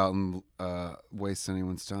go out and waste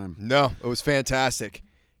anyone's time. No, it was fantastic.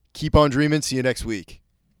 Keep on dreaming. See you next week.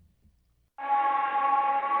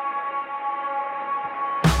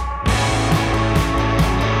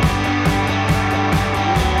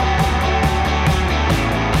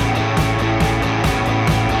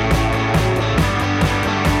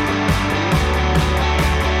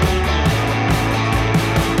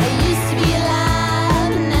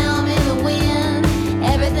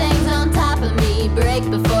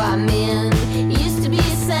 Before I'm in, used to be a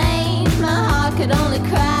saint. My heart could only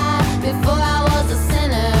cry before I was a saint.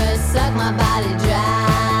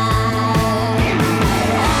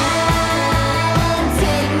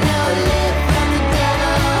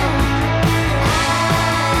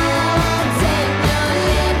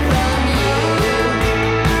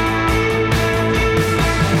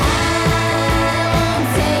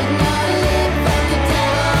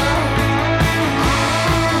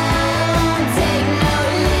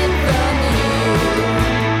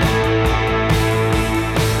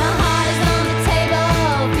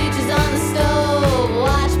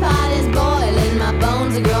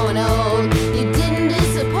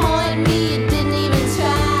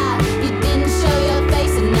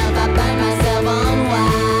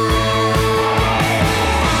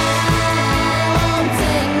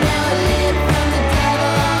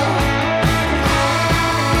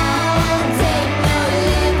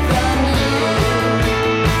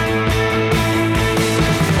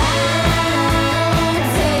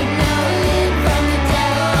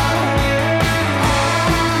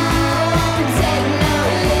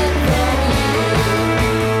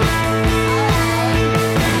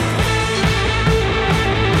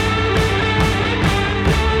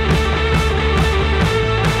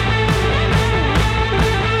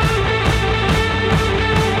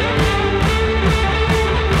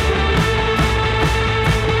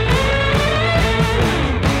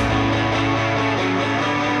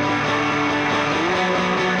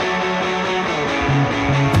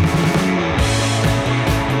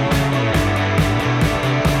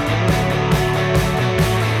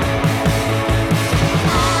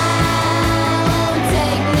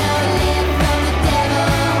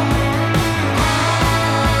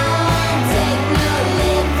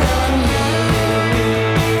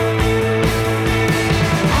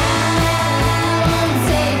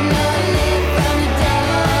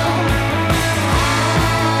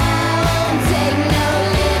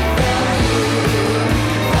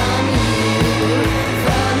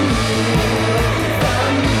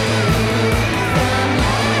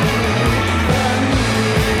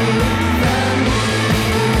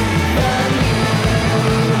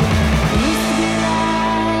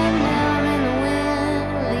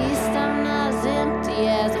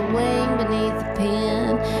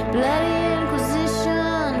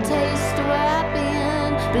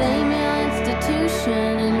 blame.